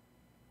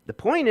 The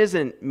point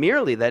isn't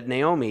merely that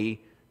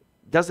Naomi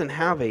doesn't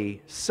have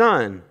a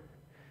son.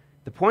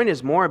 The point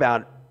is more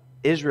about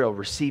Israel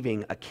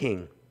receiving a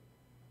king.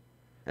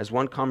 As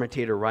one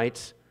commentator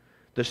writes,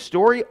 the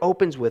story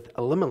opens with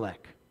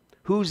Elimelech,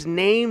 whose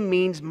name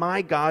means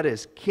my God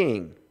is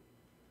king.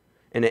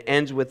 And it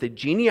ends with a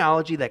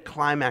genealogy that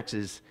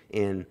climaxes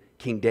in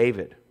King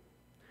David.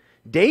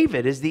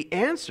 David is the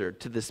answer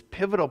to this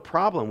pivotal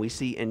problem we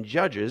see in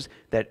Judges,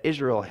 that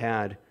Israel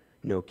had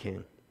no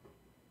king.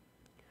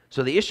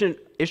 So the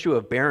issue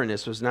of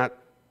barrenness was not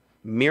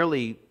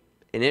merely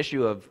an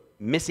issue of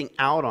missing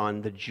out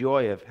on the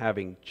joy of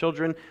having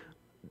children.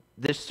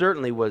 This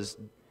certainly was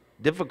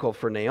difficult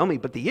for Naomi,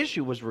 but the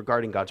issue was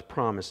regarding God's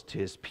promise to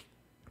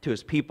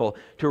his people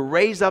to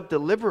raise up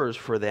deliverers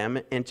for them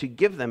and to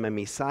give them a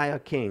Messiah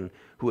king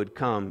who would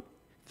come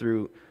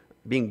through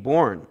being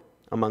born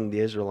among the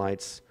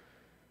Israelites.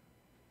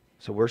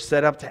 So we're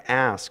set up to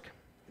ask,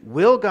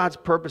 will God's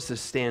purposes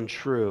stand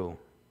true?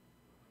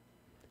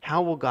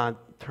 How will God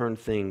turn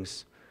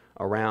things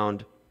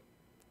around?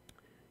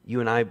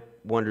 You and I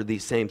wonder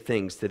these same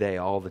things today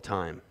all the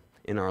time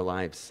in our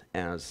lives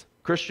as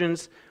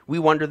Christians. We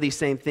wonder these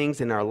same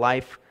things in our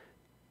life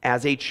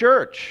as a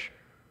church.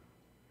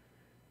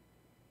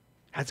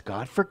 Has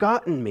God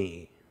forgotten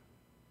me?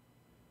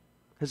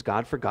 Has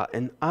God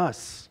forgotten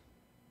us?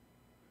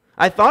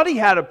 I thought he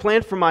had a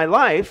plan for my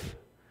life,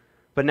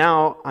 but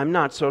now I'm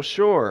not so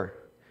sure.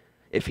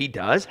 If he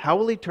does, how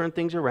will he turn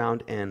things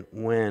around and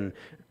when?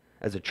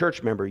 As a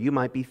church member, you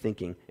might be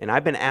thinking, and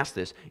I've been asked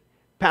this,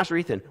 Pastor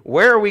Ethan,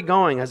 where are we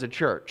going as a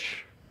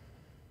church?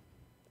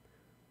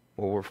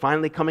 Well, we're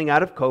finally coming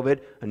out of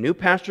COVID. A new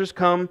pastor's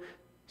come.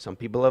 Some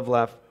people have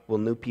left. Will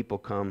new people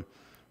come?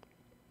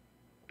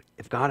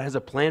 If God has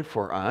a plan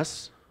for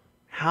us,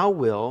 how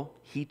will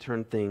he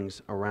turn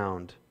things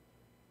around?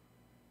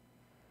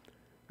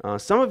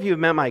 Some of you have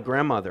met my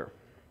grandmother.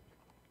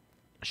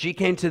 She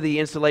came to the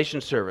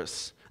installation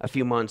service a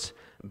few months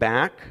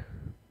back.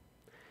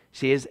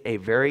 She is a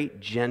very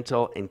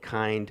gentle and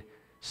kind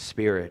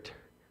spirit,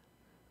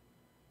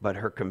 but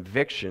her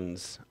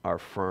convictions are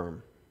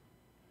firm.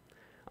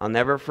 I'll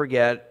never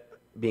forget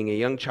being a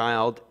young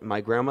child,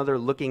 my grandmother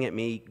looking at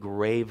me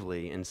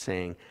gravely and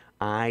saying,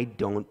 I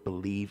don't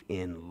believe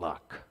in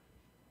luck.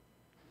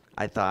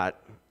 I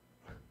thought,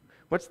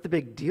 what's the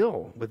big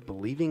deal with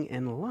believing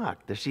in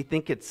luck? Does she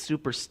think it's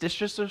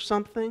superstitious or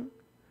something?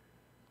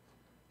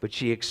 But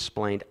she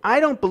explained, I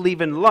don't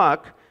believe in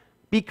luck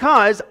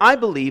because I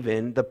believe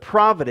in the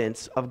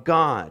providence of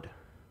God.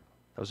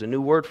 That was a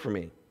new word for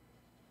me.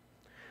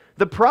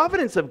 The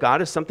providence of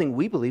God is something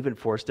we believe in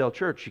Forestdale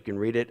Church. You can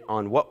read it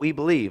on What We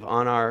Believe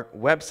on our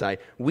website.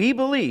 We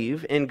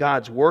believe in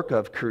God's work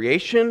of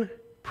creation,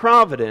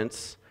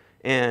 providence,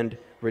 and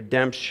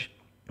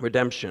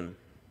redemption.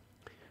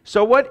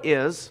 So what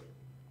is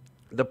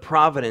the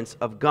providence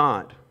of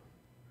God?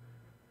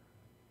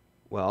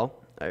 Well,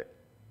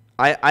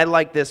 I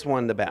like this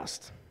one the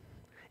best.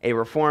 A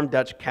Reformed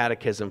Dutch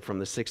catechism from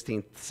the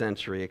 16th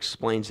century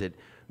explains it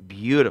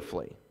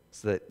beautifully.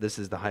 So this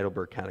is the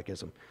Heidelberg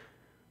Catechism.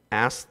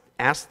 Ask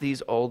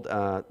these little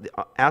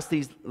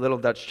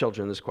Dutch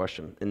children this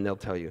question, and they'll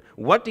tell you.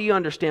 What do you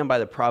understand by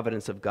the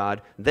providence of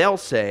God? They'll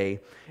say,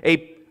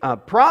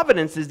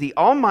 providence is the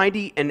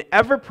almighty and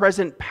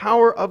ever-present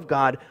power of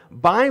God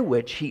by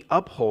which he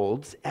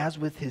upholds, as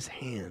with his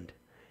hand,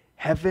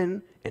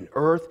 heaven and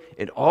earth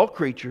and all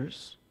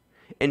creatures,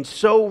 and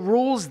so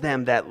rules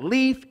them that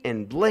leaf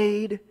and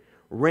blade,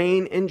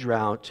 rain and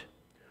drought,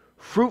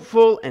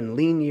 fruitful and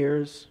lean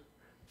years,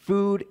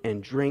 food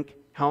and drink,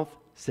 health,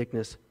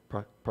 sickness,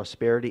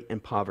 prosperity,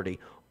 and poverty.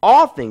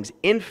 All things,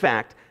 in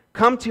fact,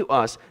 come to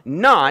us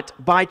not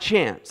by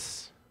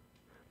chance,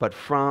 but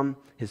from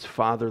his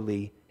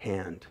fatherly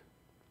hand.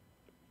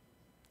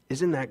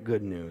 Isn't that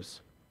good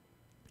news?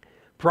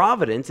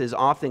 Providence is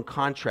often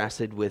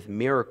contrasted with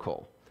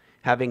miracle,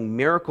 having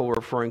miracle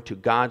referring to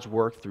God's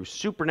work through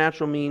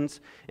supernatural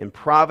means, and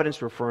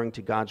providence referring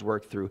to God's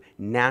work through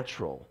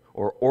natural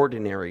or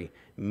ordinary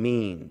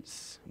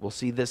means. We'll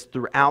see this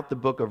throughout the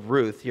book of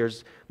Ruth.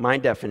 Here's my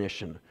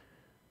definition.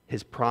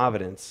 His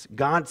providence,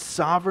 God's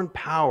sovereign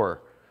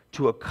power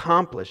to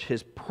accomplish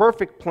his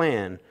perfect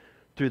plan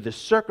through the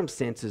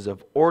circumstances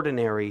of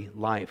ordinary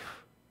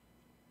life.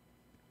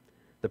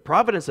 The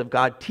providence of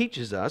God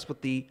teaches us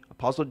what the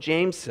Apostle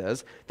James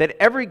says, that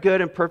every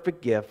good and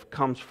perfect gift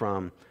comes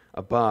from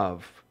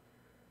above.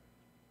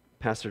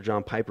 Pastor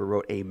John Piper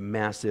wrote a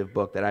massive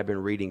book that I've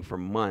been reading for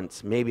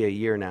months, maybe a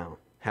year now,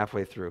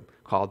 halfway through,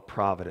 called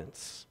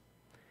Providence.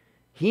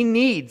 He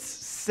needs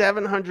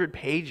 700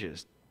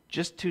 pages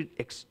just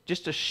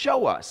to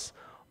show us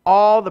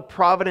all the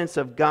providence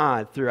of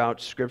God throughout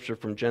Scripture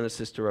from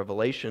Genesis to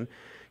Revelation.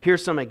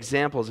 Here's some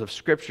examples of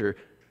Scripture.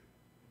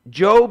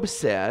 Job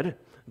said,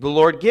 the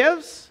Lord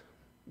gives,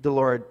 the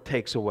Lord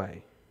takes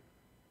away.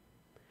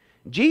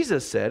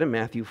 Jesus said in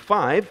Matthew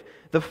 5,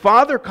 the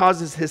Father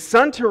causes his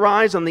sun to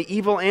rise on the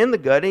evil and the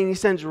good, and he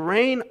sends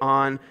rain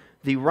on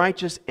the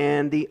righteous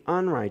and the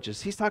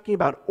unrighteous. He's talking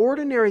about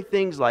ordinary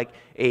things like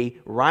a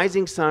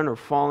rising sun or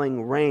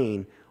falling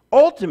rain,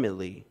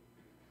 ultimately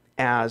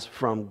as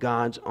from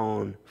God's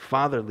own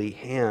fatherly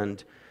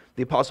hand.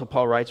 The Apostle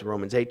Paul writes in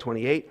Romans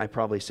 8:28, I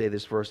probably say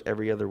this verse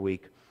every other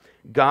week,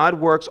 God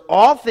works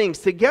all things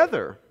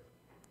together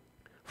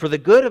for the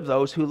good of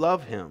those who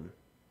love him,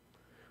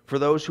 for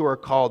those who are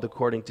called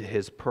according to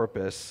his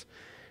purpose.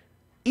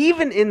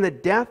 Even in the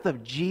death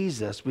of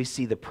Jesus, we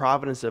see the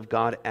providence of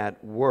God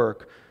at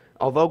work.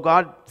 Although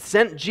God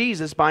sent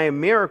Jesus by a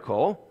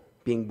miracle,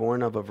 being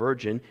born of a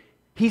virgin,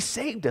 he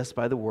saved us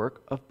by the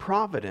work of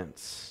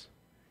providence.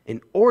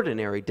 An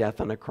ordinary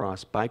death on a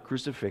cross by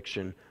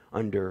crucifixion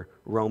under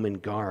Roman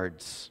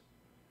guards.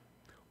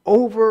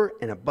 Over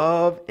and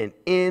above and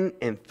in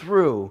and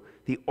through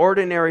the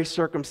ordinary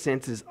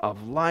circumstances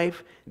of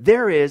life,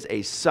 there is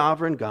a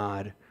sovereign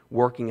God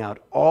working out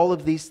all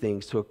of these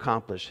things to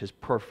accomplish his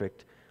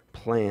perfect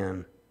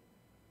plan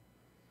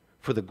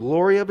for the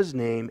glory of his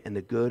name and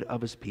the good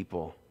of his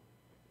people.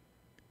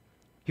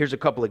 Here's a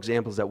couple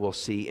examples that we'll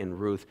see in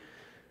Ruth.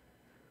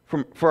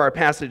 For our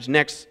passage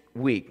next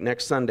week,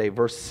 next Sunday,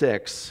 verse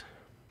 6.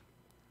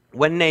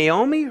 When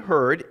Naomi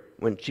heard,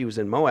 when she was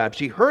in Moab,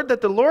 she heard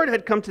that the Lord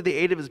had come to the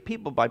aid of his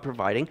people by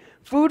providing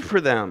food for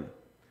them.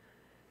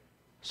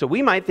 So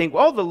we might think,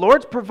 well, the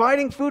Lord's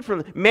providing food for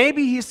them.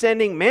 Maybe he's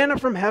sending manna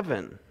from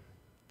heaven.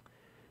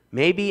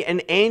 Maybe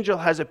an angel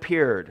has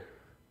appeared.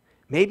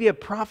 Maybe a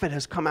prophet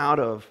has come out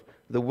of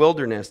the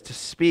wilderness to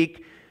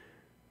speak.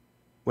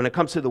 When it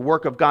comes to the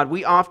work of God,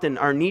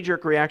 our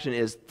knee-jerk reaction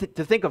is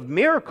to think of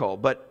miracle.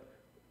 But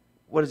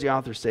what does the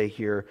author say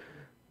here?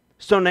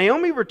 So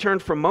Naomi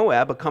returned from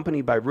Moab,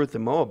 accompanied by Ruth the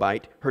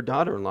Moabite, her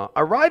daughter-in-law,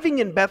 arriving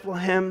in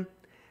Bethlehem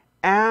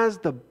as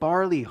the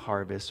barley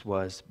harvest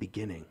was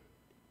beginning.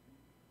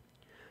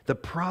 The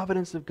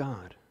providence of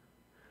God,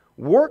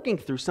 working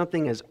through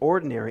something as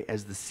ordinary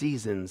as the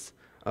seasons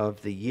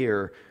of the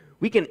year.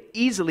 We can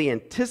easily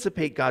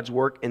anticipate God's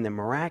work in the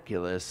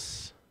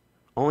miraculous,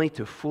 only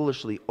to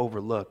foolishly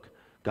overlook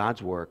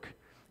God's work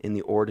in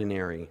the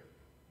ordinary.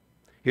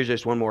 Here's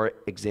just one more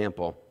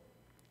example.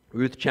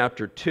 Ruth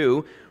chapter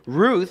 2.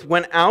 Ruth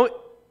went out,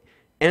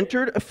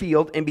 entered a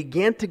field, and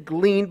began to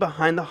glean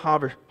behind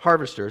the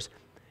harvesters.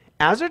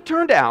 As it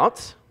turned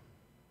out,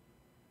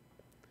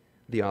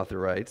 the author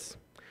writes,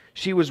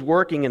 she was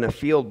working in a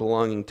field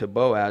belonging to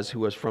Boaz, who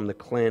was from the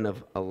clan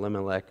of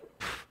Elimelech.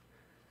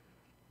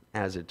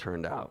 As it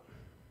turned out.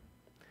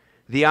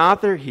 The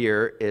author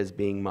here is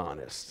being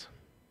modest,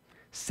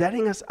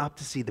 setting us up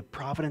to see the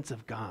providence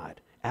of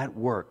God at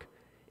work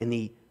in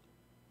the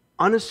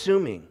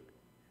unassuming,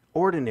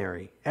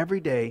 ordinary,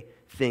 everyday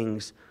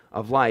things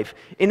of life.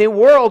 In a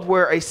world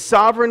where a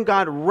sovereign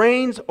God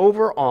reigns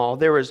over all,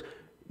 there is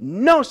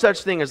no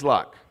such thing as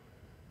luck.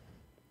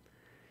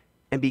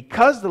 And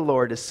because the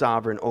Lord is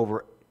sovereign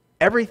over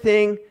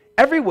everything,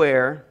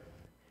 everywhere,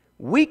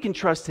 we can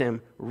trust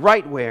him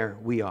right where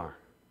we are.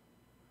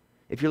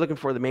 If you're looking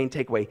for the main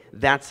takeaway,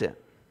 that's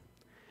it.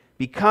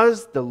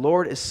 Because the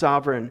Lord is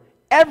sovereign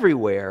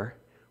everywhere,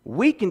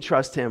 we can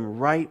trust him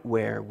right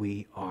where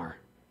we are.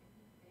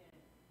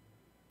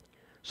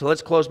 So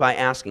let's close by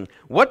asking,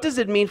 what does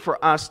it mean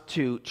for us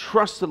to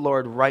trust the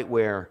Lord right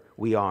where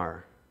we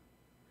are?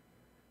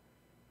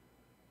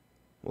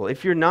 Well,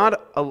 if you're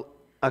not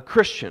a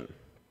Christian,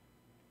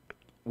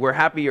 we're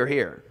happy you're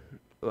here.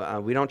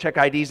 We don't check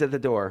IDs at the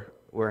door.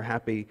 We're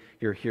happy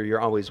you're here.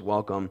 You're always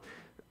welcome.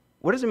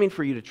 What does it mean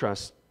for you to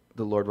trust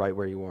the Lord right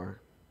where you are?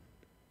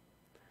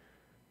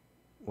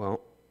 Well,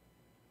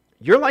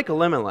 you're like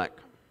Elimelech,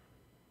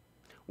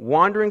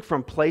 wandering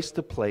from place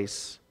to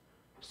place,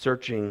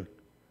 searching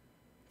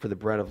for the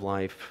bread of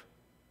life,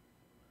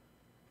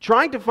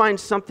 trying to find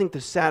something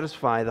to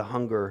satisfy the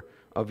hunger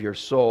of your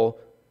soul,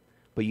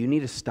 but you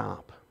need to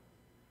stop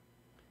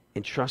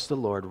and trust the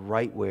Lord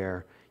right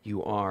where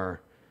you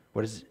are.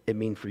 What does it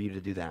mean for you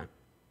to do that?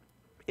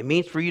 It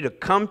means for you to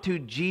come to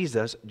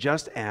Jesus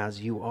just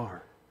as you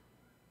are.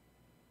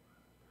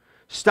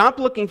 Stop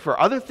looking for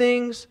other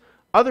things,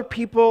 other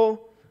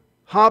people,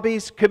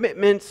 hobbies,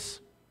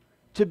 commitments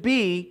to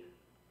be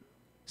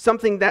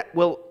something that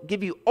will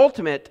give you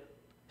ultimate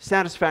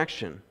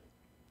satisfaction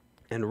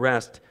and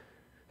rest.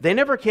 They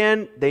never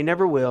can, they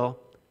never will.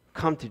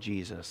 Come to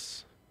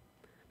Jesus,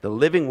 the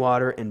living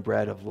water and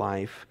bread of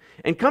life,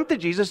 and come to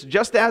Jesus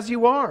just as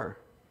you are.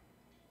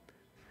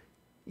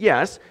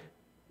 Yes,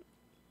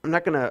 I'm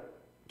not going to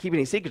keep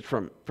any secrets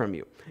from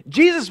you.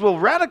 Jesus will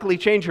radically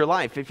change your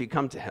life if you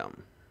come to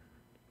him.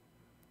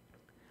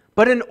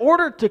 But in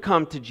order to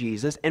come to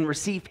Jesus and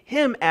receive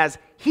him as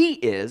he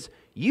is,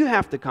 you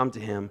have to come to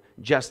him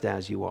just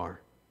as you are.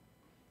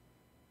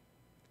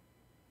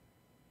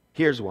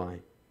 Here's why.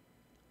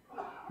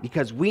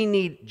 Because we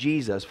need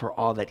Jesus for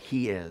all that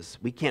he is.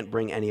 We can't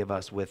bring any of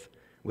us with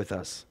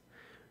us.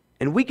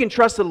 And we can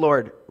trust the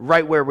Lord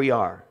right where we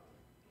are.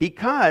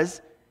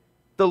 Because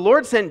the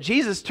Lord sent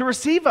Jesus to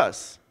receive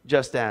us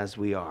just as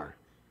we are.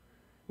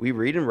 We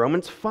read in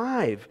Romans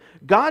 5,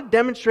 God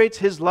demonstrates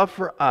his love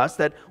for us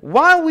that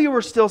while we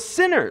were still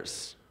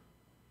sinners,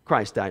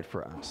 Christ died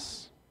for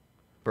us.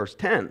 Verse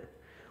 10,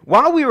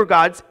 while we were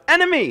God's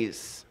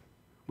enemies,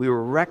 we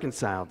were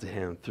reconciled to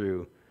him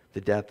through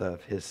the death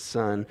of his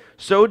Son.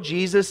 So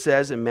Jesus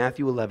says in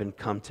Matthew 11,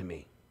 come to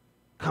me,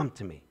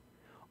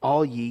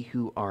 all ye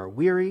who are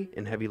weary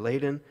and heavy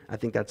laden. I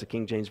think that's a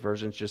King James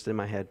Version, it's just in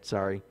my head,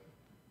 sorry.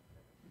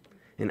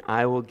 And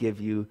I will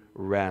give you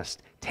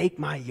rest. Take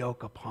my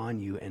yoke upon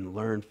you and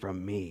learn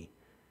from me.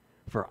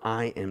 For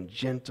I am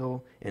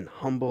gentle and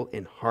humble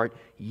in heart.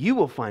 You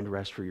will find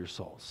rest for your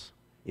souls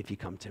if you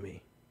come to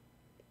me.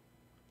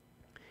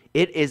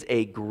 It is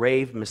a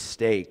grave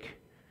mistake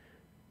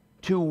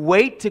to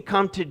wait to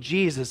come to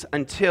Jesus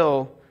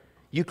until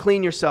you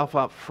clean yourself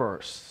up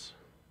first.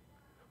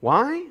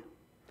 Why?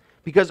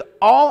 Because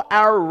all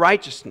our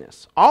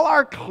righteousness, all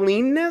our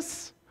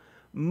cleanness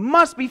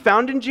must be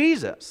found in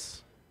Jesus.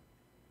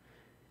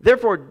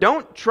 Therefore,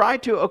 don't try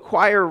to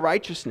acquire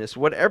righteousness,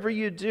 whatever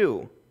you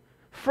do,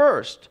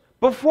 first,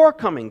 before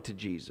coming to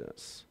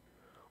Jesus.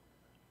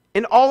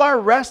 And all our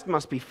rest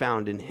must be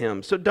found in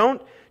him. So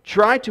don't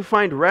try to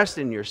find rest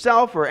in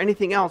yourself or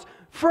anything else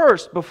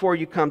first before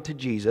you come to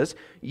Jesus.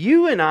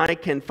 You and I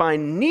can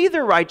find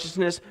neither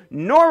righteousness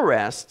nor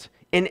rest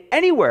in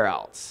anywhere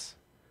else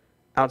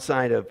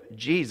outside of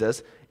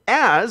Jesus,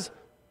 as,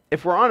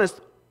 if we're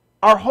honest,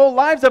 our whole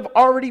lives have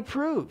already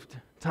proved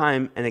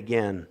time and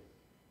again.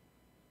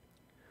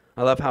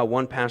 I love how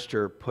one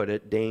pastor put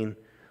it, Dane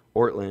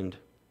Ortland.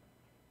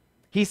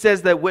 He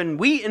says that when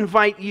we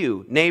invite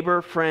you,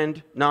 neighbor,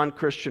 friend,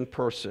 non-Christian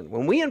person,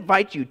 when we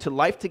invite you to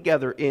life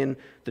together in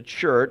the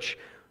church,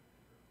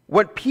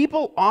 what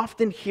people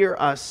often hear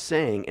us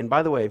saying, and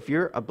by the way, if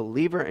you're a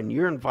believer and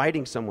you're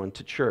inviting someone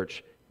to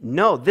church,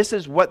 no, this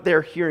is what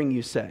they're hearing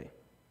you say.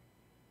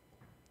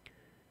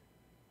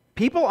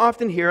 People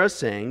often hear us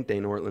saying,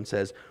 Dane Ortland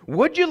says,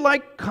 would you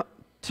like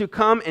to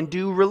come and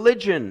do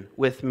religion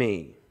with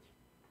me?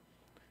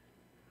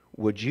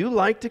 Would you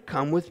like to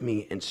come with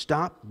me and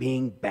stop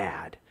being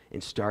bad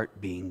and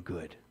start being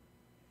good?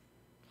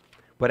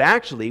 But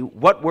actually,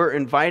 what we're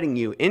inviting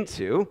you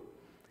into,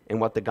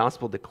 and what the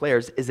gospel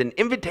declares, is an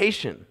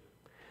invitation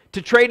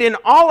to trade in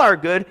all our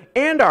good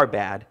and our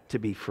bad to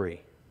be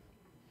free.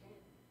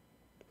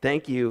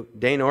 Thank you,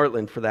 Dane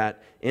Ortland, for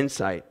that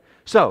insight.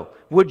 So,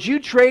 would you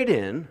trade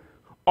in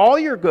all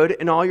your good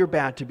and all your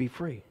bad to be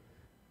free?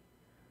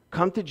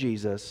 Come to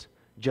Jesus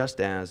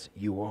just as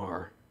you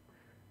are.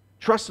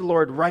 Trust the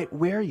Lord right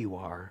where you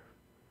are.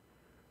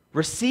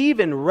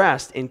 Receive and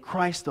rest in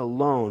Christ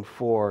alone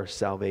for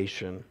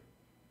salvation.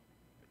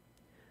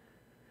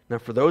 Now,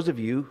 for those of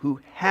you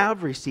who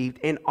have received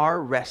and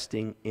are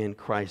resting in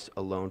Christ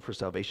alone for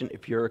salvation,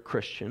 if you're a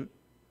Christian,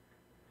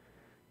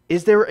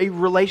 is there a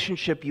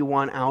relationship you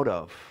want out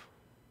of?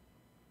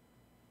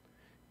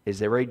 Is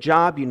there a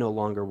job you no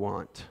longer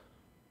want?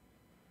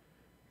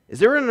 Is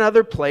there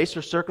another place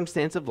or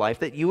circumstance of life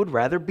that you would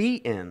rather be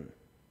in?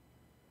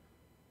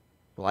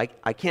 Well,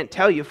 I can't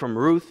tell you from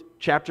Ruth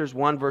chapters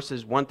 1,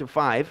 verses 1 through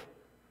 5,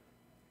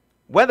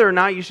 whether or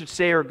not you should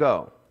stay or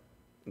go.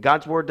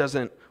 God's word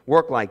doesn't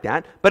work like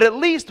that. But at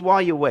least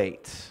while you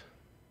wait,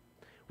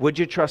 would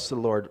you trust the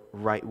Lord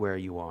right where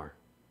you are?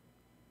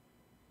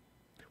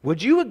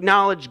 Would you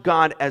acknowledge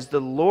God as the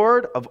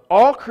Lord of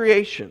all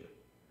creation,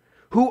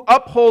 who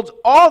upholds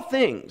all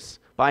things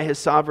by his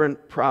sovereign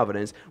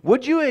providence?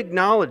 Would you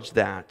acknowledge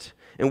that?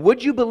 And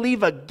would you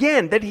believe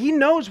again that he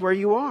knows where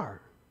you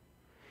are?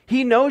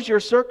 He knows your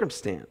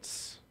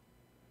circumstance.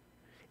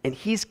 And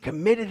he's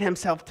committed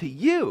himself to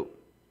you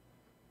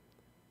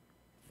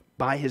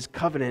by his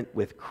covenant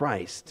with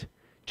Christ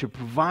to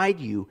provide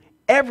you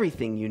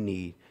everything you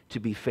need to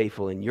be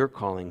faithful in your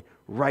calling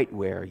right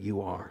where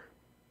you are.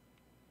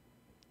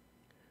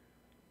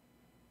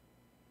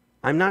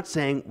 I'm not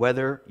saying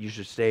whether you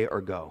should stay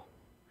or go.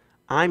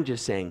 I'm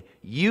just saying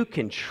you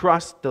can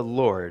trust the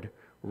Lord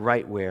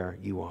right where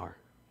you are.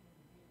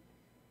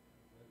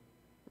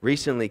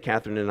 Recently,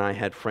 Catherine and I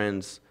had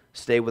friends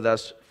stay with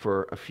us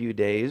for a few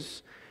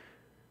days.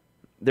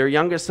 Their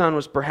youngest son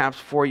was perhaps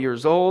 4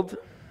 years old,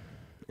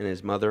 and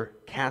his mother,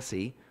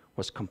 Cassie,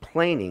 was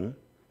complaining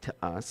to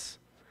us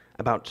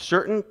about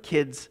certain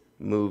kids'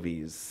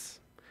 movies.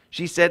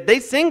 She said, they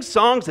sing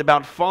songs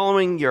about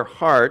following your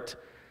heart,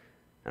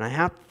 and I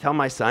have to tell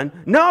my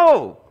son,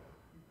 no,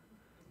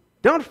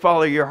 don't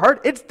follow your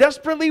heart. It's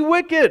desperately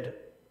wicked.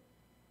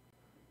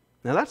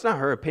 Now, that's not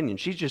her opinion.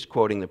 She's just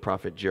quoting the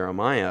prophet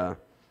Jeremiah.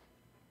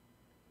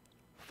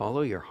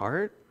 Follow your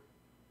heart?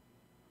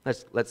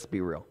 Let's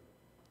be real.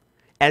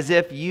 As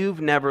if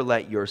you've never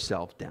let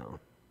yourself down.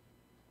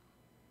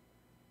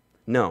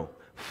 No,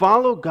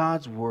 follow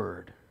God's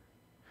word,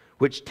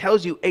 which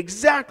tells you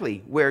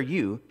exactly where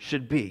you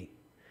should be,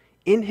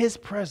 in his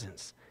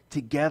presence,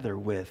 together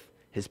with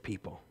his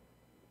people.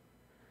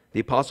 The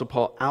Apostle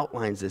Paul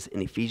outlines this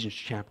in Ephesians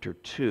chapter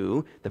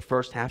 2. The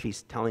first half,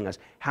 he's telling us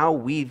how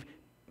we've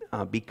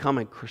become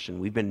a Christian.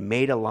 We've been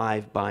made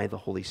alive by the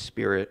Holy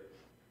Spirit.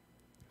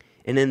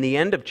 And in the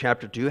end of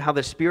chapter 2, how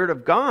the Spirit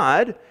of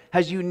God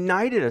has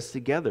united us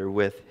together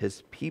with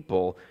his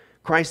people,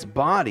 Christ's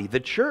body, the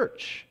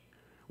church,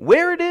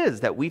 where it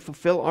is that we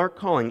fulfill our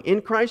calling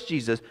in Christ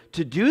Jesus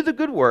to do the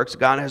good works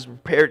God has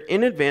prepared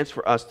in advance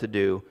for us to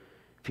do.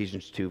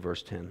 Ephesians 2,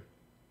 verse 10.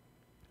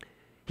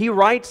 He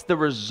writes the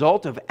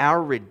result of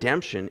our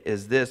redemption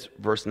is this,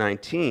 verse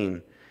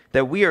 19,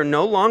 that we are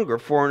no longer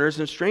foreigners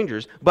and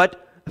strangers,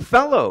 but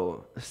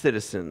fellow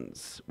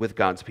citizens with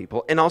God's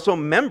people and also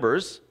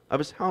members of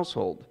his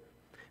household,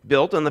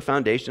 built on the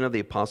foundation of the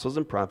apostles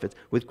and prophets,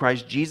 with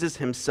Christ Jesus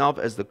himself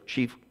as the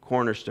chief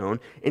cornerstone.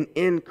 And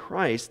in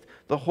Christ,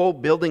 the whole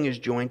building is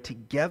joined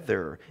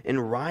together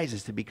and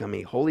rises to become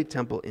a holy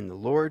temple in the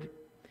Lord.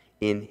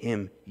 In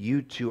him,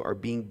 you two are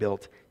being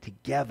built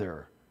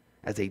together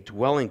as a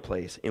dwelling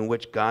place in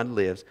which God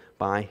lives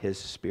by his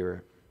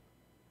Spirit.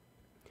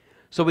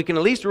 So we can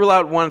at least rule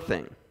out one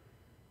thing.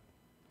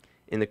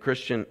 In the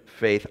Christian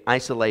faith,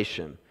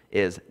 isolation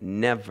is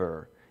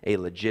never a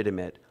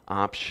legitimate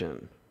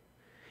option.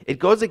 It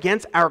goes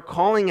against our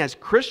calling as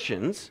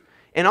Christians,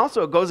 and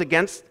also it goes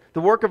against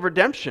the work of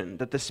redemption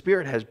that the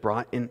Spirit has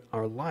brought in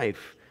our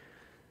life.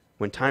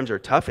 When times are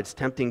tough, it's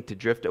tempting to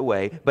drift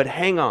away, but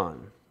hang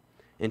on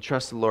and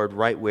trust the Lord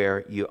right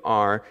where you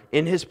are,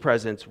 in his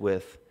presence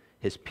with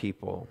his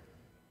people.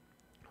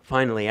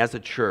 Finally, as a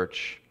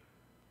church,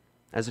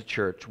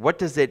 what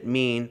does it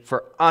mean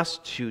for us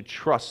to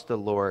trust the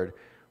Lord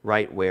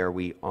right where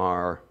we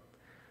are?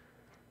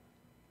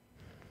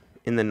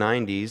 in the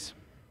 90s,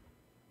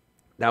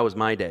 that was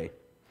my day.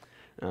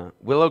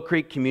 Willow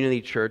Creek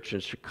Community Church in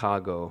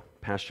Chicago,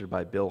 pastored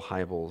by Bill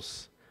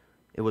Hybels.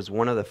 It was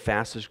one of the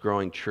fastest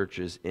growing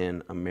churches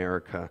in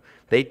America.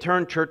 They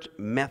turned church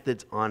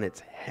methods on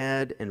its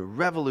head and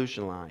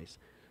revolutionized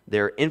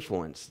their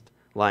influence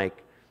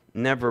like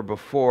never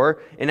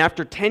before. And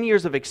after 10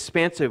 years of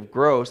expansive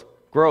growth,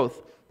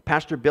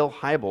 Pastor Bill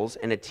Hybels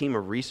and a team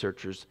of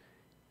researchers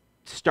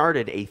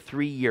started a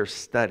 3-year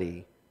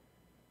study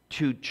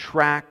to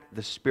track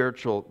the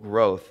spiritual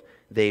growth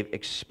they've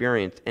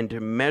experienced and to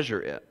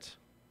measure it.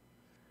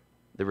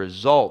 The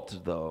results,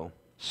 though,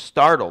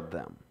 startled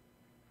them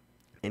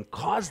and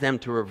caused them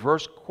to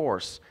reverse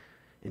course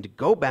and to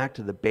go back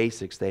to the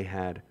basics they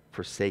had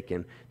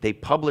forsaken. They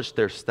published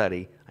their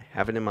study. I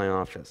have it in my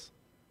office.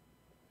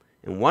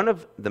 And one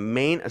of the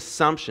main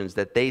assumptions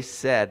that they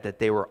said that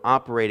they were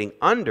operating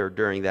under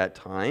during that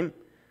time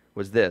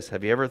was this.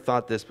 Have you ever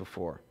thought this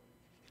before?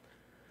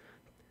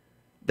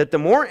 That the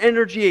more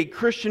energy a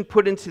Christian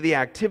put into the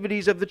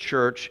activities of the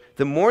church,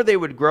 the more they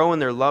would grow in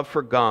their love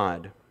for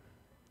God.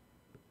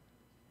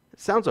 It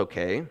sounds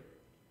okay.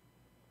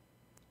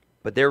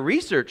 But their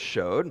research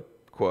showed,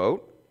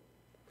 quote,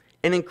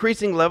 an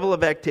increasing level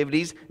of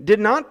activities did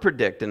not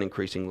predict an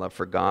increasing love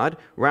for God.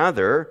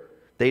 Rather,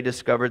 they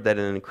discovered that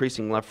an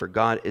increasing love for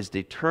God is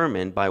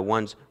determined by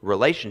one's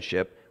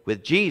relationship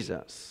with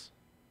Jesus.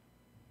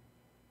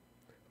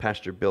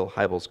 Pastor Bill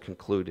Hybels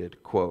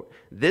concluded, quote,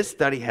 this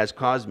study has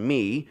caused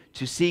me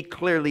to see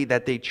clearly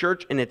that the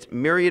church and its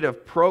myriad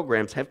of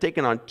programs have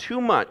taken on too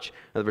much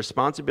of the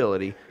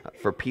responsibility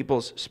for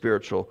people's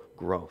spiritual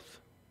growth.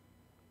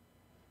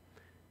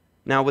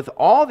 Now, with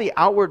all the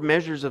outward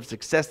measures of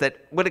success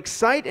that would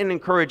excite and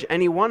encourage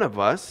any one of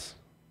us,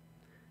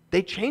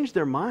 they changed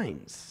their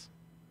minds,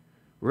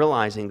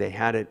 realizing they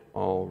had it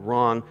all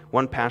wrong.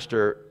 One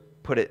pastor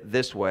put it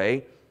this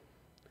way: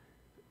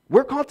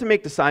 we're called to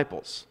make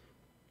disciples.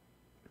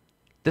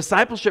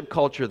 Discipleship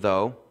culture,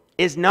 though,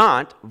 is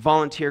not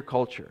volunteer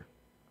culture.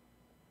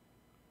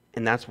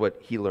 And that's what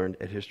he learned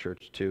at his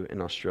church, too,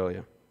 in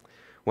Australia.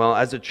 Well,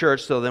 as a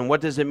church, so then what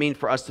does it mean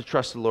for us to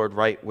trust the Lord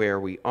right where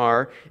we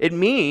are? It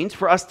means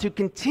for us to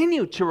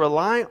continue to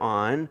rely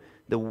on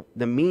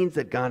the means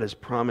that God has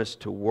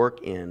promised to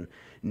work in,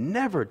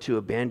 never to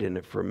abandon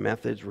it for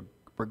methods,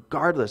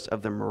 regardless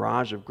of the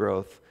mirage of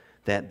growth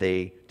that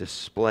they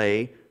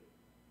display.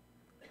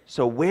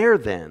 So where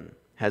then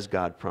has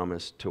God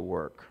promised to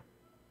work?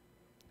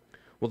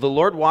 Well, the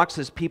Lord walks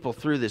his people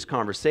through this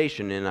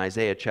conversation in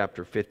Isaiah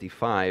chapter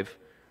 55.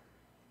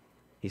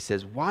 He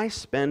says, why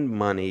spend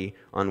money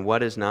on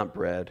what is not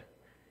bread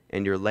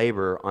and your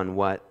labor on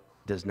what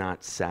does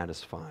not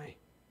satisfy?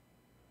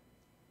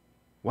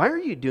 Why are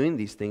you doing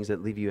these things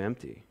that leave you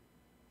empty?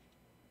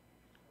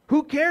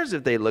 Who cares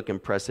if they look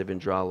impressive and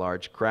draw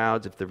large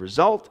crowds if the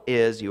result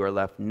is you are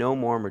left no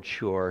more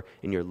mature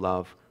in your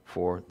love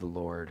for the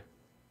Lord?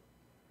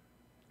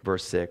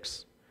 Verse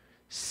 6,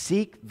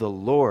 seek the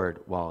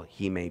Lord while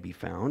he may be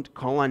found.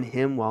 Call on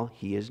him while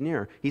he is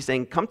near. He's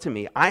saying, come to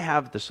me. I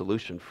have the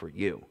solution for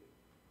you.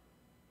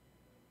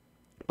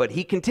 But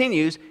he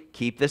continues,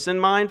 keep this in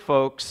mind,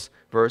 folks.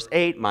 Verse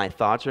 8, my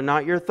thoughts are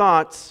not your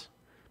thoughts.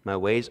 My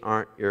ways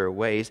aren't your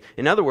ways.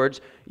 In other words,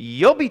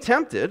 you'll be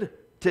tempted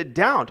to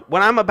doubt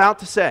what I'm about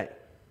to say,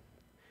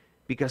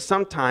 because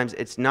sometimes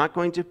it's not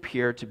going to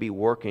appear to be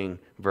working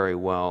very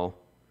well.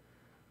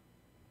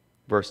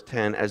 Verse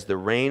 10, as the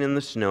rain and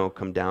the snow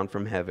come down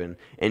from heaven,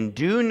 and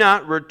do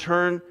not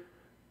return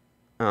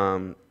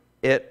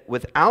it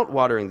without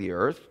watering the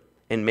earth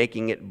and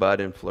making it bud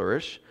and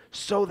flourish,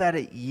 so that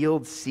it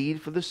yields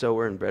seed for the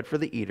sower and bread for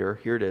the eater.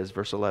 Here it is,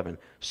 verse 11.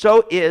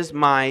 So is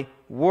my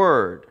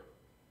word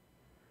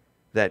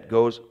that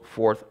goes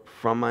forth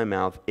from my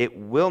mouth. It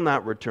will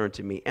not return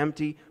to me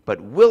empty,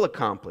 but will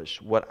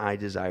accomplish what I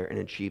desire and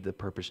achieve the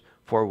purpose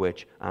for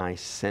which I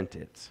sent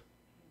it.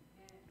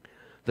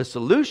 The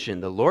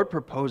solution the Lord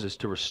proposes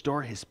to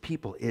restore his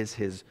people is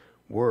his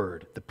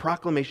word, the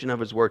proclamation of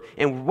his word.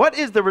 And what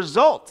is the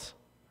result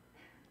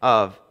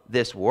of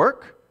this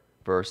work?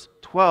 Verse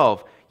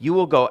 12, you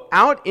will go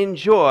out in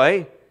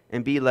joy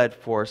and be led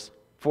forth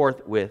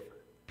with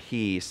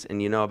peace.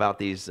 And you know about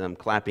these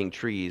clapping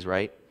trees,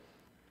 right?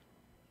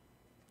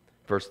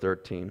 Verse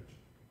 13.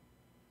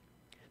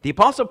 The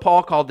Apostle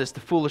Paul called this the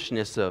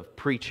foolishness of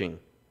preaching.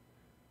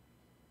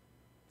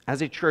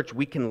 As a church,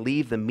 we can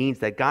leave the means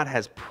that God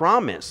has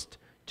promised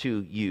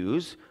to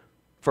use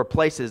for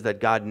places that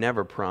God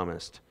never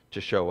promised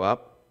to show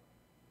up.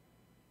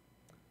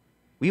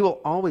 We will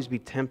always be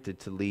tempted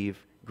to leave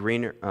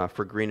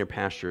for greener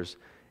pastures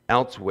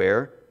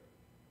elsewhere.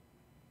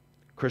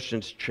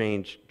 Christians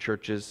change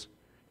churches,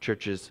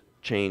 churches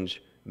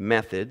change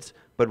methods.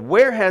 But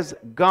where has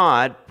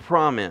God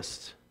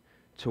promised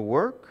to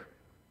work?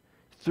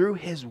 Through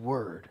his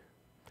word.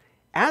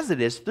 As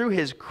it is through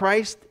his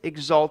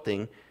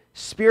Christ-exalting,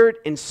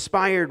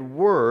 Spirit-inspired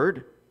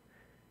word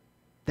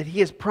that he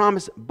has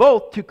promised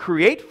both to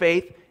create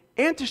faith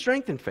and to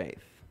strengthen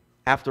faith.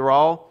 After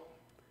all,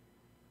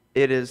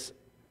 it is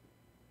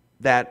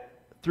that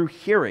through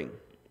hearing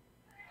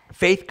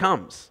Faith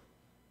comes.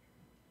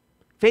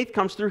 Faith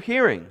comes through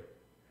hearing.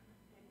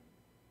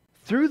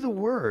 Through the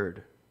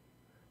word,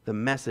 the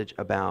message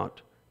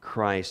about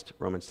Christ,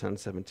 Romans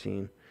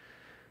 10:17.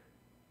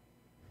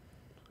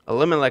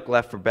 Elimelech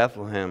left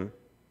Bethlehem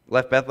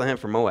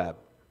for Moab.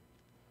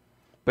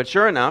 But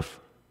sure enough,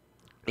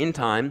 in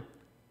time,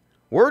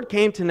 word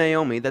came to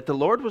Naomi that the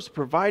Lord was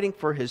providing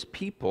for his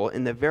people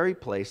in the very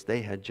place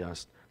they had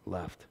just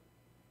left.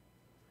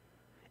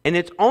 And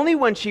it's only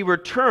when she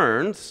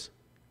returns,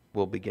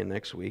 we'll begin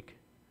next week,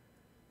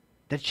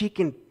 that she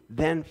can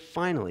then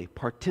finally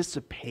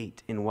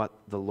participate in what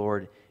the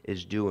Lord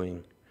is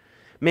doing.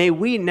 May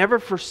we never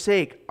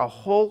forsake a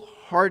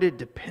wholehearted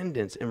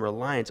dependence and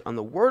reliance on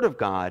the Word of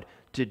God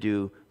to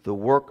do the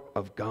work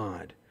of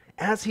God,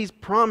 as He's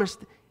promised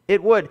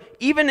it would,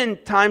 even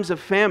in times of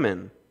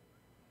famine.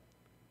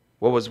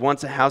 What was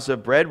once a house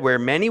of bread where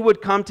many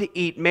would come to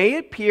eat may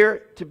appear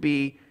to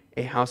be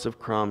a house of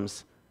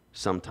crumbs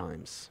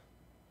sometimes.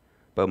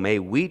 But may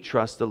we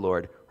trust the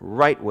Lord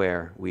right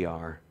where we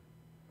are,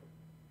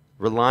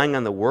 relying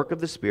on the work of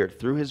the Spirit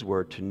through His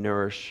Word to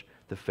nourish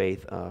the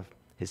faith of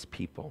His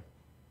people.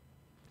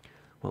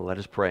 Well, let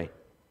us pray.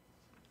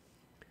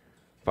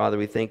 Father,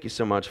 we thank you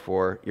so much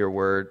for your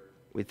word.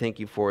 We thank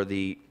you for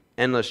the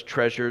endless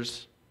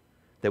treasures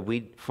that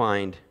we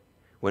find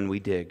when we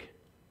dig.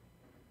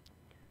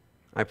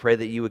 I pray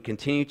that you would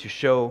continue to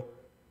show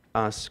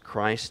us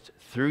Christ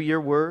through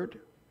your word,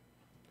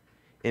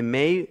 and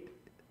may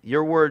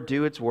your word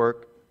do its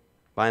work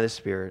by the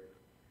Spirit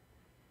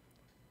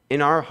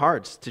in our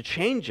hearts to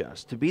change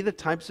us, to be the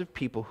types of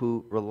people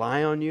who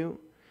rely on you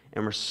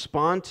and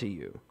respond to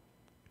you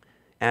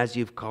as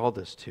you've called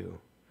us to,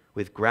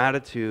 with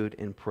gratitude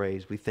and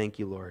praise. We thank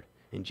you, Lord.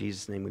 In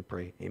Jesus' name we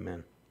pray.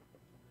 Amen.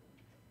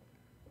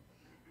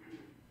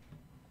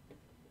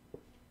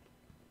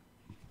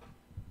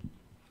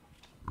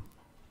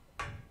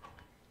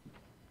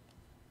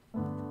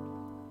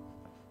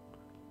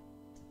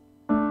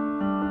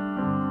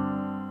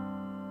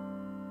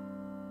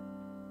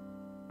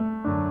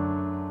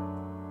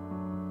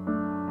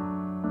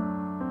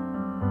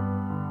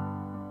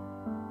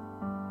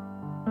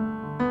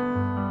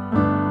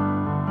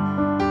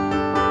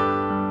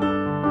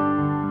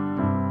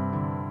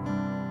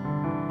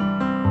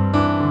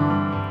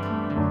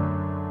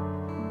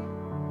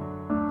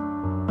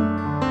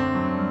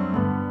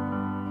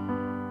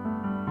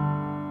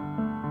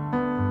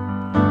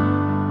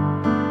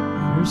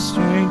 Your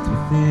strength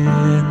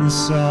within the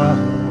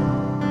sorrow.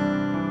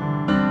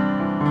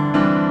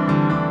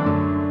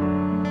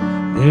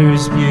 There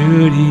is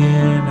beauty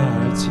in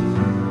our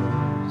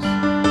tears,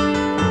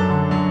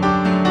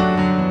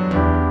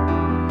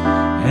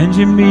 and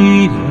you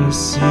meet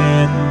us in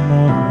the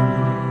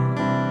morning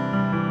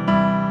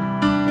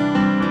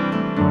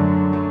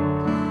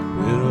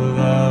with a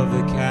love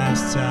that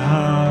casts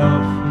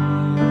out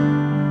fear.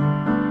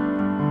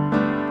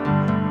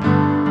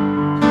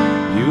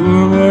 You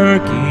are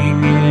working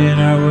in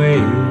our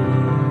way.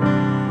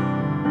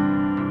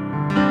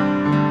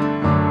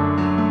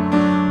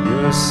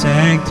 You're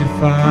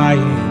sanctifying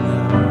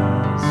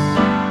us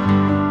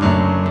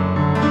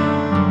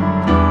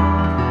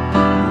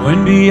when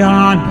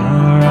beyond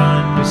our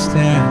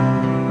understanding.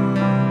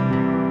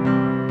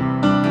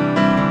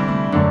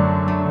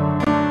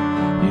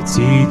 You're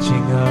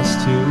teaching us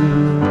to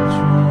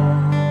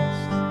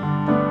trust.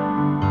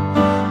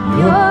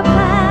 Your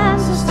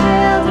plans are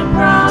still to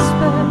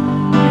prosper.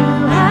 You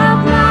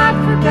have not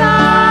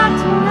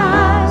forgotten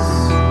us.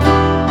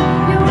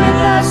 You're with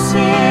us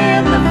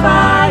in the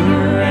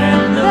fire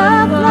and the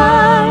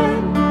flood.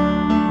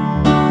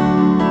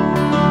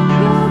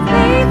 You're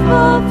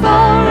faithful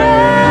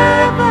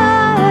forever,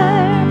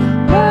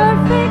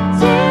 perfect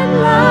in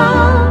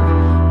love.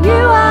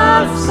 You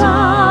are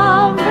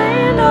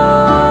sovereign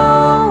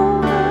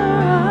over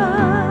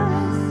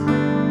us.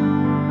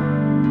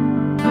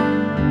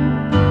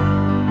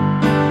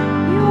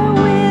 Your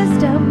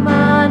wisdom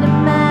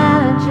unimagined.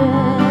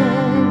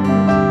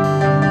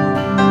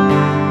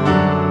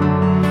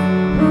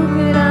 Who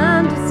could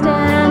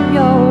understand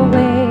your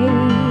ways?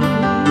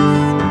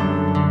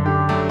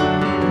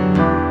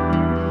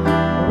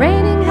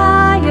 Reigning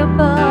high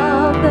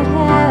above the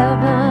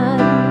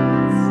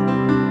heavens,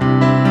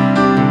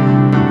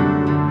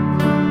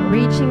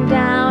 reaching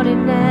down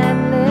in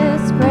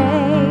endless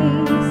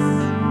grace.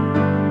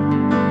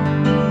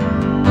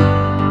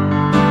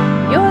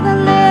 You're the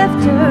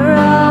lifter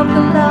of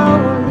the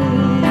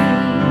lowly,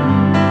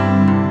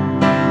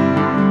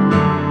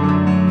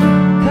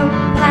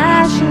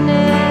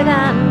 compassionate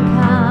and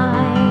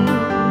kind.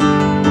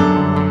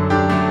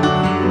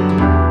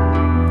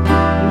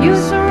 You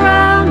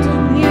surround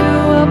and you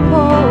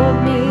uphold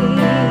me,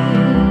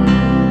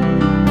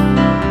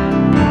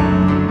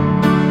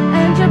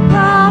 and your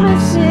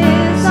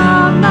promises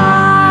are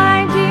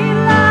mighty.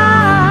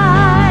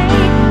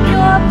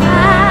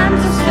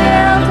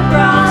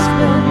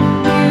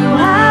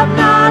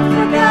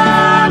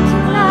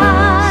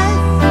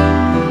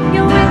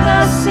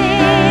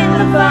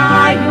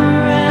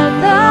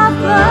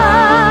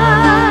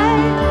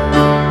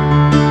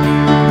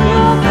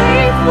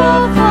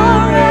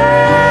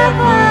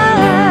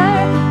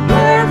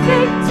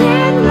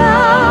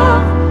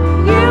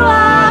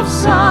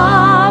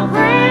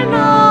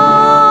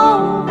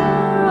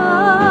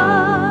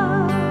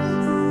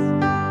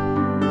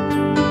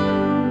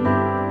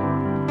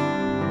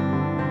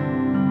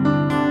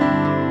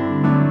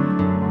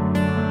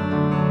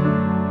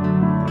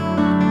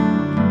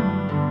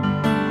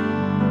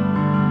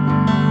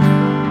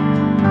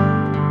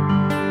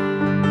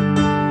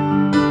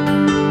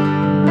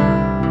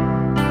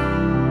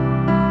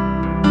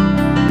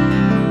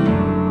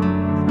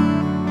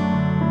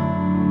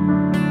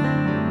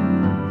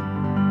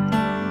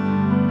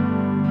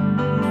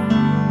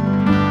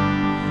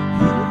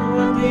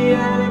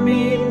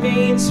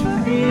 means for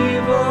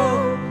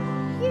evil,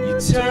 you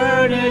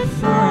turn it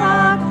for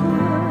our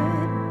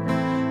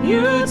good.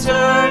 You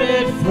turn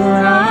it for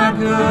our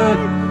good,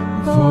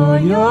 for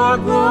your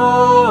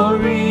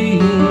glory.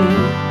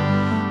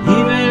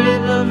 Even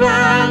in the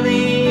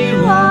valley, you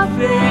are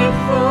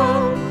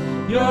faithful.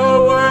 You're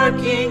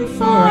working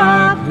for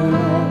our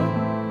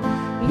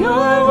good.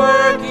 You're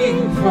working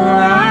for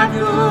our